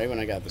right when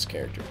I got this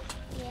character.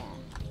 Yeah.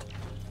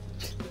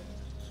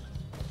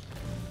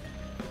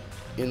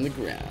 In the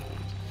ground.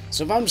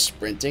 So if I'm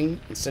sprinting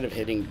instead of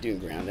doing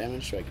ground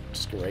damage, so I can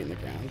just go right in the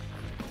ground.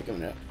 I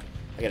think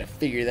I gotta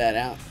figure that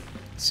out.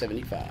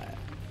 75.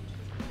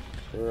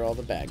 Where are all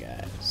the bad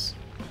guys?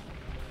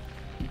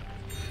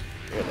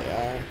 There they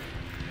are.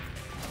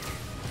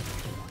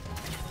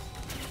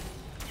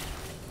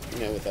 You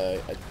know, with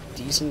a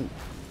decent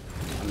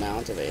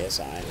amount of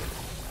ASI,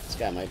 this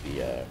guy might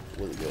be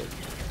really good.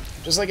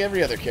 Just like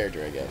every other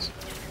character, I guess.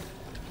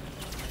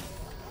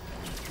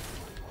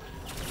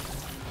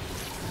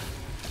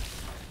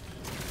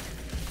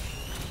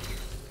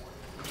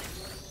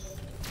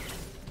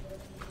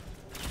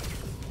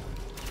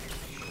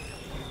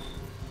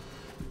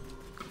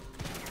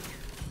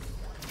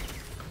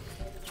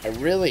 I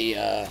really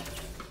am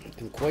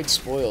quite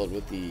spoiled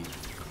with the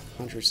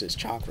Huntress's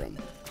Chakram.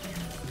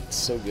 It's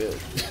so good.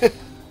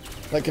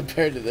 Like,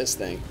 compared to this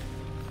thing.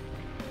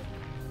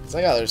 It's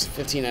like, oh, there's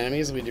 15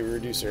 enemies, we do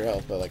reduce their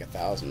health by like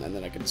 1,000, and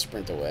then I can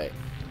sprint away.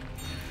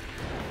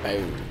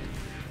 Boom.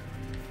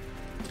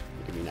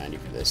 Give me 90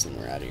 for this, and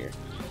we're out of here.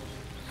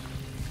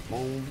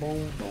 Boom,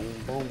 boom, boom,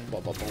 boom,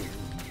 boom, boom, boom.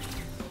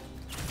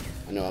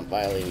 I know I'm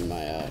violating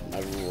my my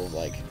rule of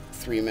like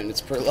 3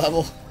 minutes per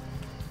level.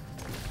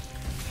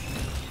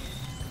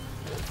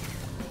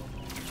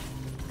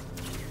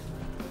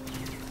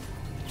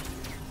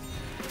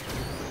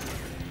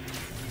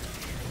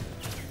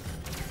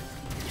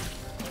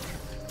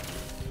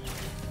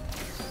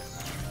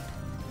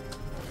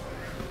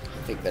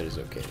 I think that is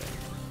okay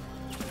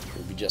though.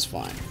 We'll be just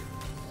fine.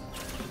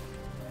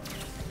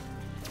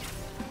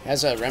 It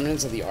has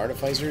remnants of the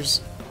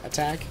Artificer's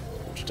attack,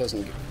 which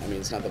doesn't, I mean,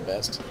 it's not the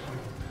best.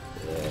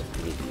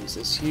 We need to use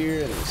this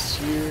here and this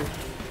here.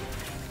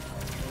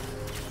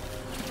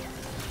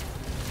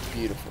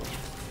 Beautiful.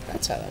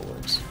 That's how that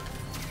works.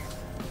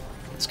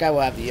 This guy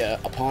will have the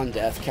upon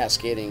death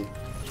cascading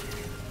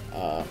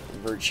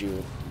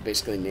virtue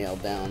basically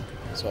nailed down.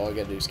 So all I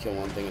gotta do is kill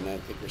one thing and then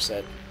I think we're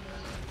set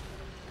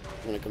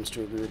when it comes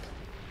to a group.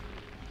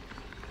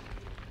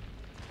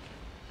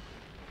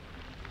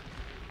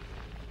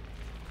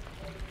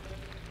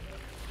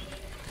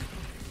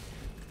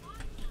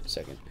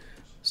 Second.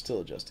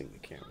 Still adjusting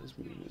the cameras.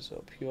 Move this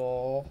up,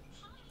 y'all.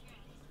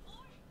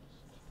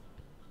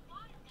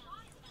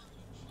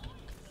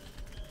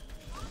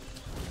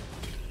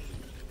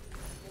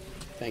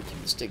 Thank you,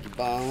 the sticky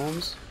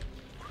bombs.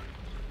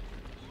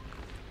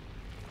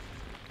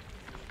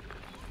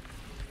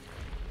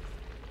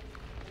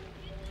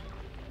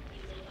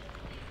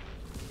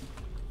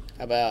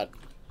 How about...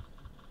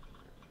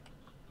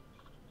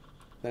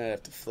 Then I'd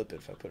have to flip it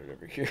if I put it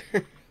over here.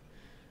 Because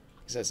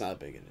that's not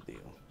big of a deal.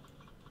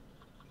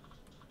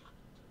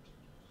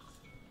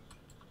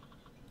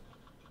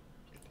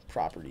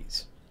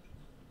 Properties.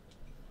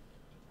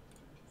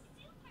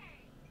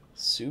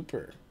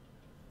 Super.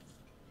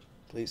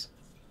 Please.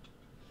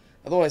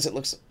 Otherwise it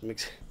makes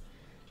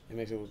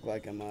it look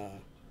like I'm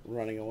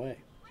running away.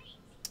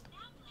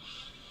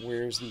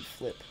 Where's the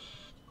flip?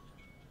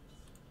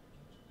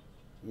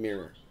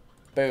 Mirror.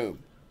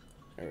 Boom.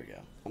 There we go.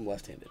 I'm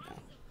left-handed now.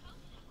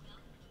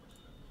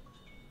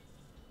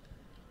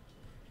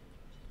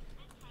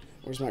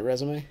 Where's my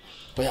resume?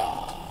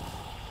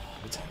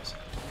 What time is it?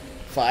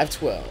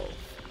 5:12.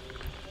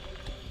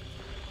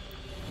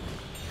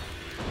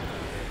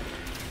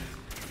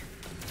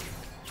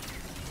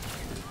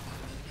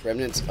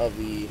 Remnants of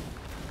the,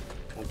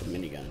 not the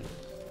minigun,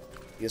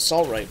 the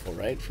assault rifle,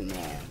 right, from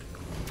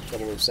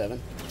 007.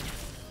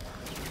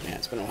 Man,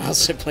 it's been a while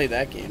since I played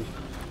that game.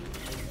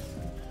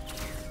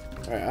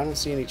 Alright, I don't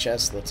see any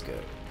chests, let's go.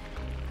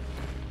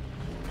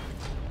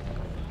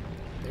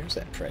 There's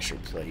that pressure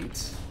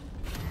plate.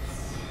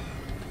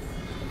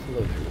 Hello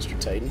there, Mr.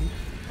 Titan.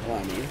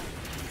 Allow me.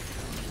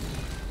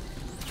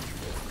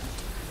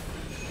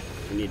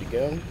 We need to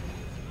go,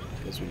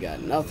 because we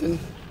got nothing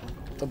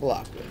to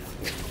block with.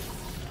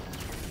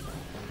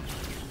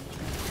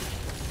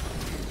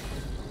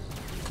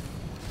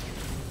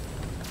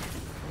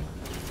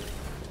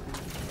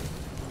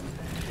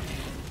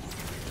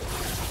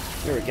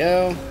 Here we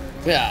go.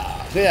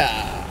 Yeah,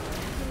 yeah.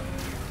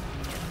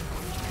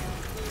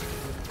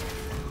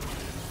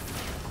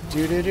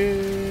 Do do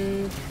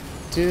do,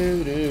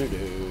 do do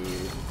do.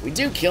 We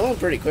do kill him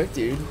pretty quick,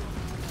 dude.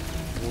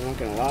 I'm not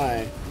gonna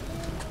lie.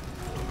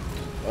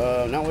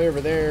 Not way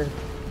over there.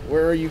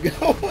 Where are you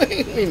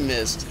going? We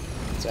missed.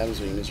 What happens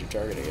when you miss your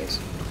target, I guess.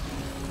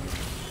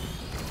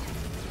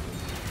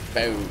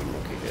 Boom.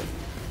 Okay, good.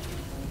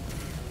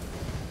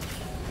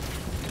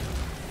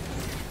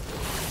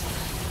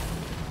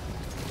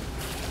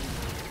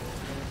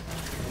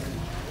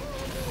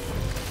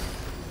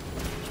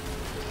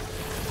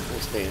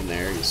 Stay in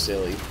there, you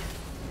silly.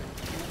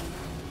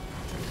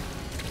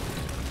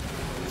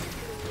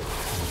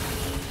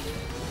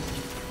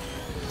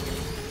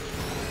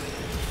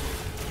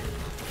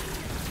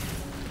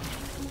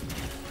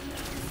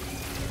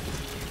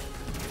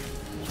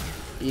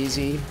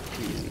 Easy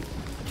peasy.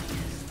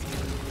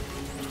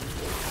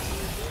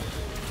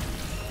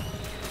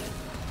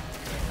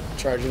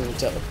 Charging the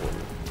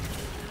teleporter.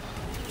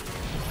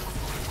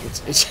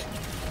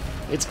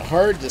 It's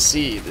hard to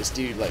see this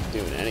dude like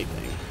doing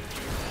anything.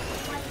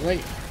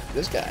 Wait,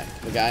 this guy,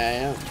 the guy I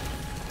am.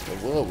 The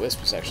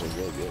will-o-wisp is actually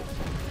really good.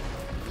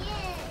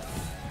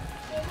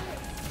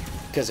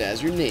 Because it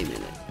has your name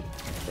in it.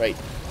 Right.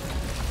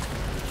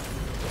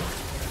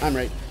 I'm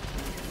right.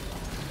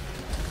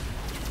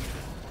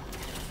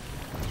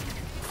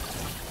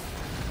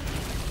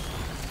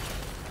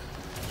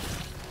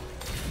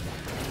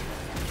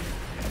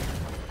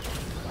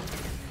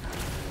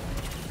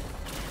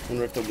 I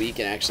wonder if the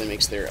weaken actually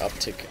makes their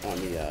uptick on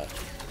the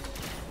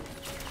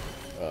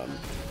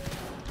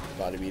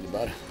body be the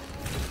body.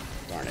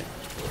 Darn it.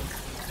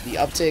 The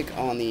uptick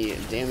on the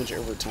damage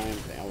over time.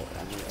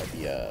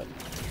 The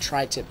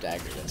tri-tip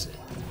dagger. That's it.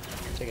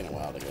 Taking a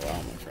while to go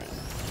out, my friend.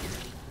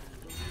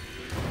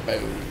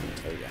 Boom.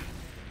 There we go.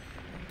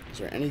 Is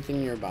there anything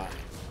nearby?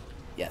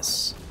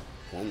 Yes.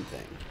 One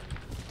thing.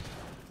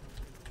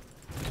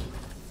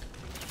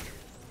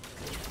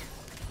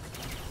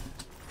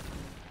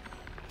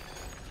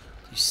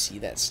 You see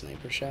that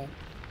sniper shot?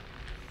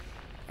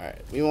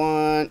 Alright, we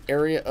want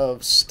area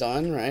of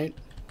stun, right?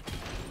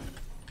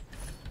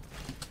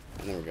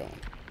 And then we're going.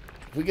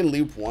 If we can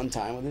loop one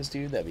time with this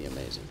dude, that'd be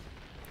amazing.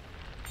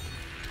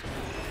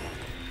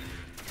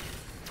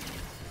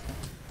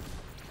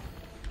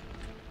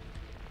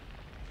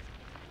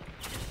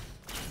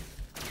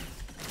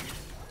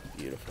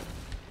 Beautiful.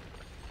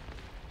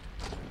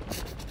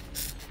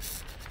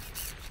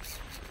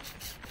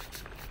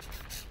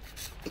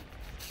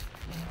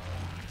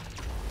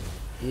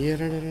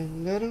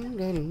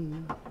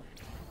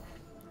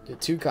 The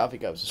 2 coffee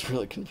cups is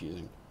really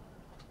confusing.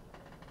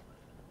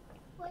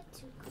 What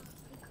 2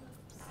 coffee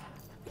cups?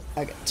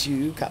 I got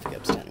 2 coffee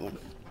cups, anyone.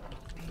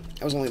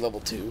 I was only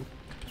level 2.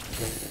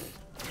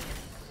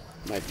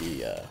 Might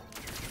be our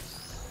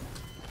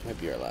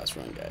last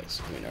run,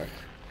 guys. I mean, our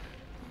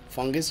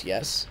fungus,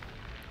 yes.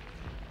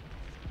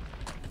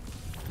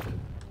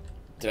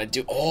 Did I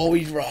do? Oh,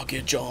 we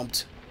rocket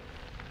jumped.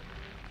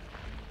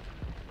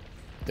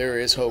 There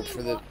is hope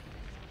for the.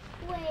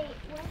 Wait,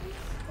 what does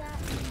that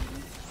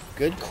mean?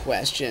 Good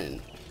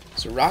question.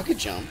 So rocket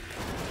jump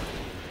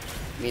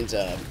means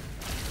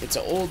it's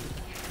an old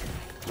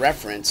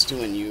reference to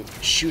when you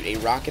shoot a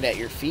rocket at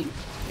your feet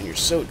and you're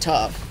so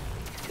tough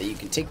that you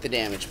can take the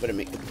damage, but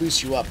it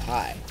boosts you up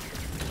high.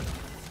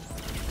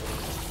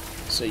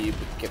 So you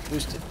get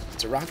boosted.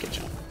 It's a rocket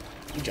jump.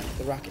 You jump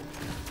the rocket.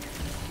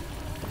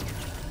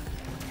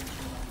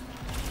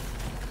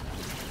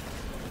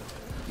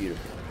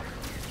 Beautiful.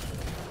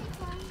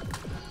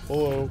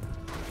 Hello.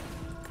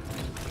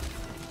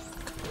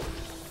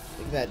 I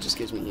think that just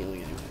gives me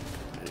healing anyway.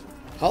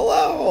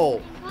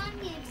 Hello! Mom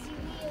gives you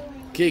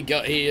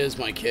healing. He is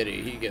my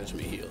kitty. He gives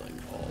me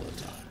healing all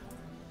the time.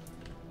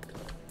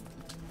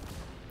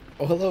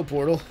 Oh, hello,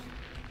 portal.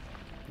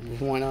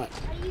 Why not?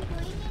 Are you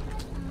going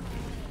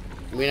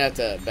in? We have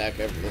to back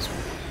up for this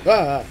one.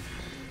 Ah!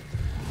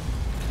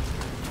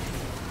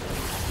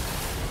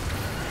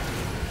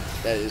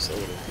 That is a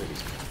little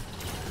crazy.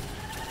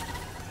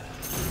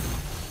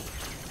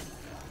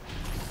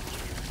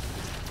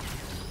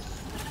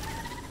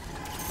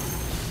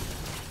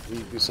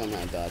 We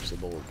somehow dodged the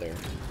bullet there.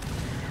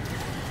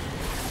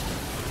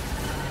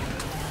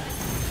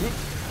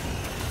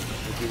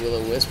 Thank you,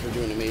 will-o-wisp, for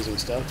doing amazing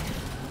stuff.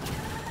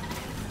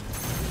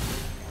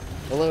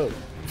 Hello.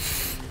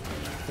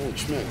 Holy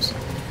smokes.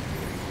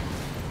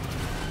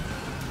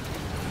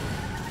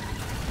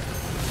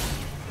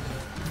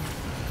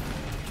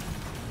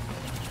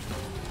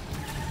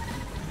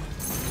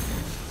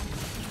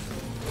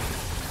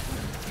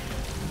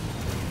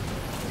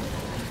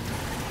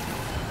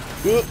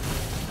 Whoop.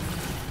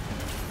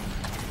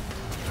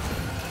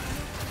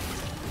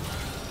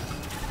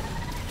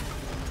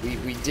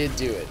 We did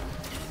do it.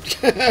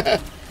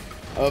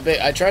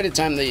 I tried to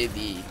time the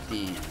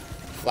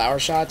flower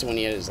shot to when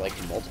he has like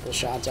multiple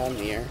shots out in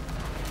the air.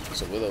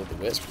 So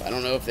will-o-wisp. I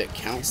don't know if it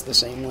counts the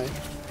same way.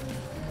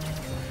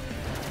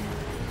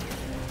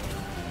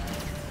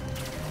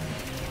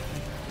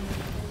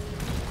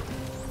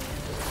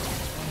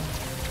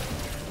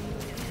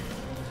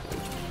 Oh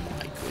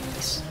my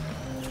goodness.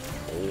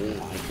 Oh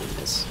my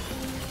goodness.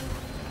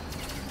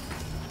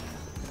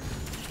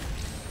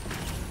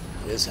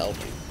 It is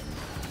helping.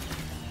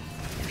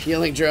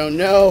 Healing drone,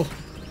 no!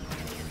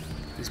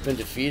 He's been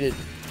defeated.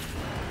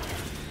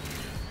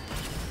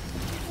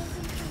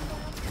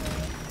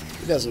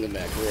 He doesn't come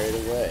back right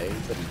away,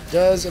 but he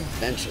does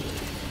eventually.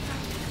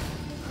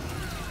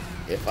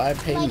 If I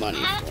pay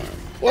money for him.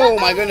 Whoa,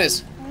 my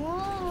goodness!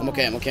 Whoa. I'm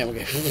okay, I'm okay, I'm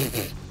okay.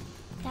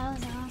 That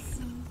was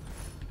awesome.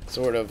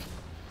 Sort of.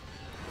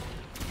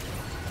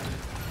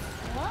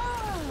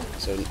 Whoa.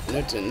 So,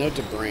 note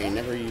to brain,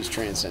 never use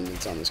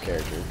transcendence on this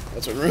character.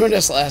 That's what ruined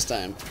us last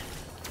time.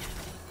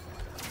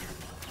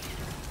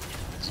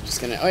 So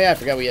just gonna, oh yeah, I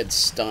forgot we had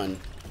stun.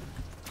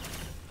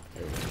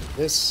 There we go.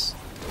 This,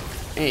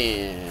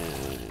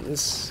 and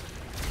this,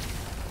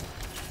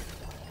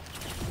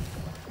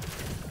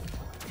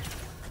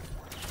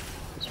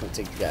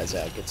 to take the guys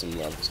out, get some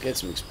levels, get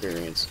some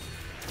experience.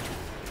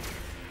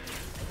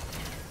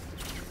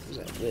 Who's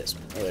that Wisp?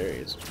 Oh, there he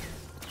is.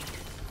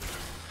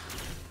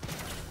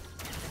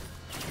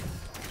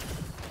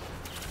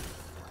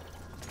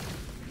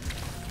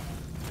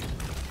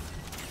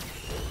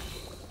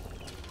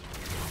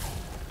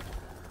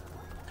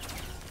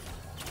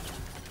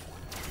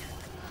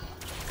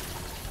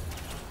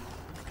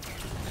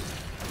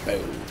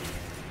 Boom.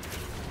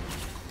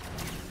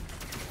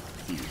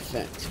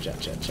 Defense.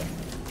 Cha-cha-cha.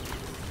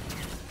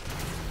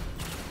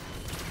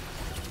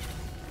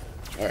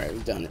 Alright,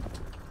 we've done it.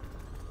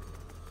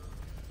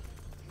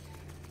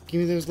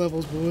 Give me those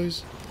levels,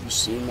 boys. You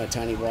seen my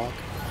tiny walk?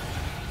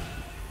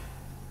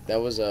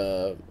 That was,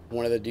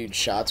 one of the dude's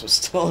shots was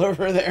still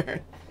over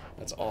there.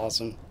 That's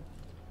awesome.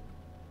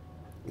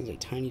 There's a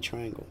tiny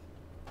triangle.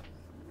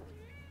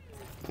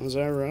 Was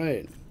that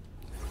right?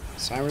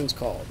 Siren's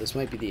Call. This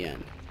might be the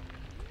end.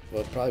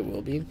 Well, it probably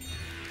will be.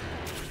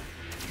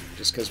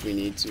 Just because we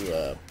need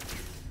to,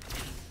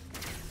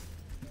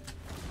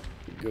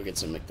 go get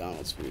some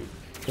McDonald's food.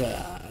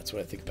 Ah, that's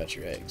what I think about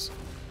your eggs.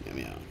 Yum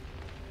yum.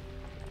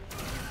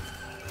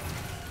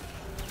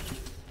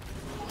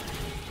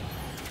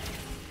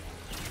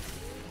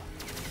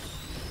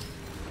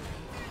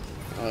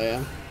 Oh,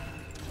 yeah?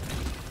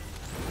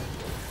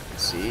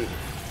 Let's see.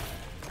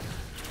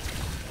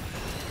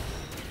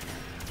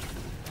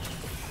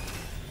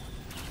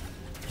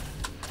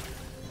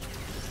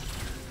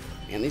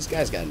 And these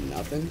guys got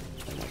nothing?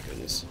 Oh my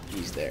goodness.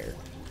 He's there.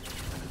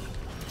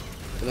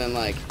 And then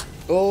like,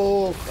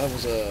 oh, that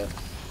was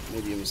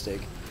maybe a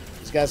mistake.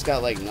 These guys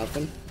got like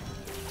nothing.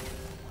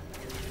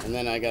 And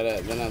then I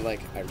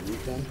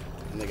root them,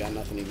 and they got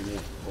nothing even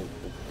yet. Oh,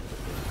 oh.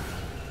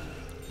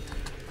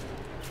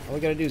 All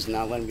we gotta do is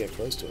not let them get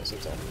close to us,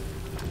 that's all.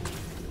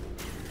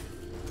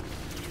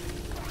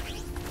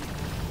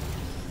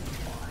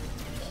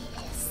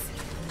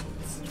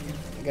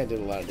 That guy did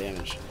a lot of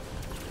damage.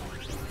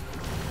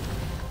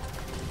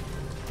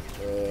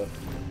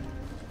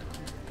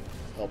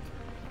 Help.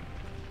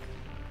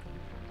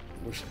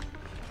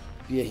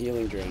 Be a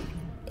healing drain.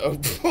 Oh,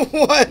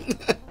 what?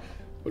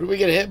 What did we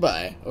get hit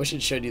by? I wish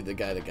I'd showed you the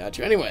guy that got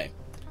you. Anyway,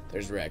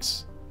 there's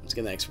Rex. Let's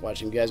get thanks for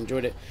watching. If you guys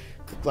enjoyed it,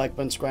 click like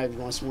button, subscribe if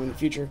you want some more in the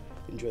future.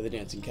 Enjoy the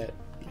dancing cat.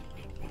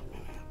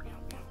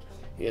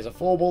 He has a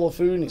full bowl of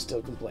food and he's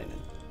still complaining.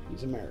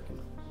 He's American.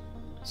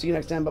 See you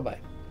next time. Bye-bye.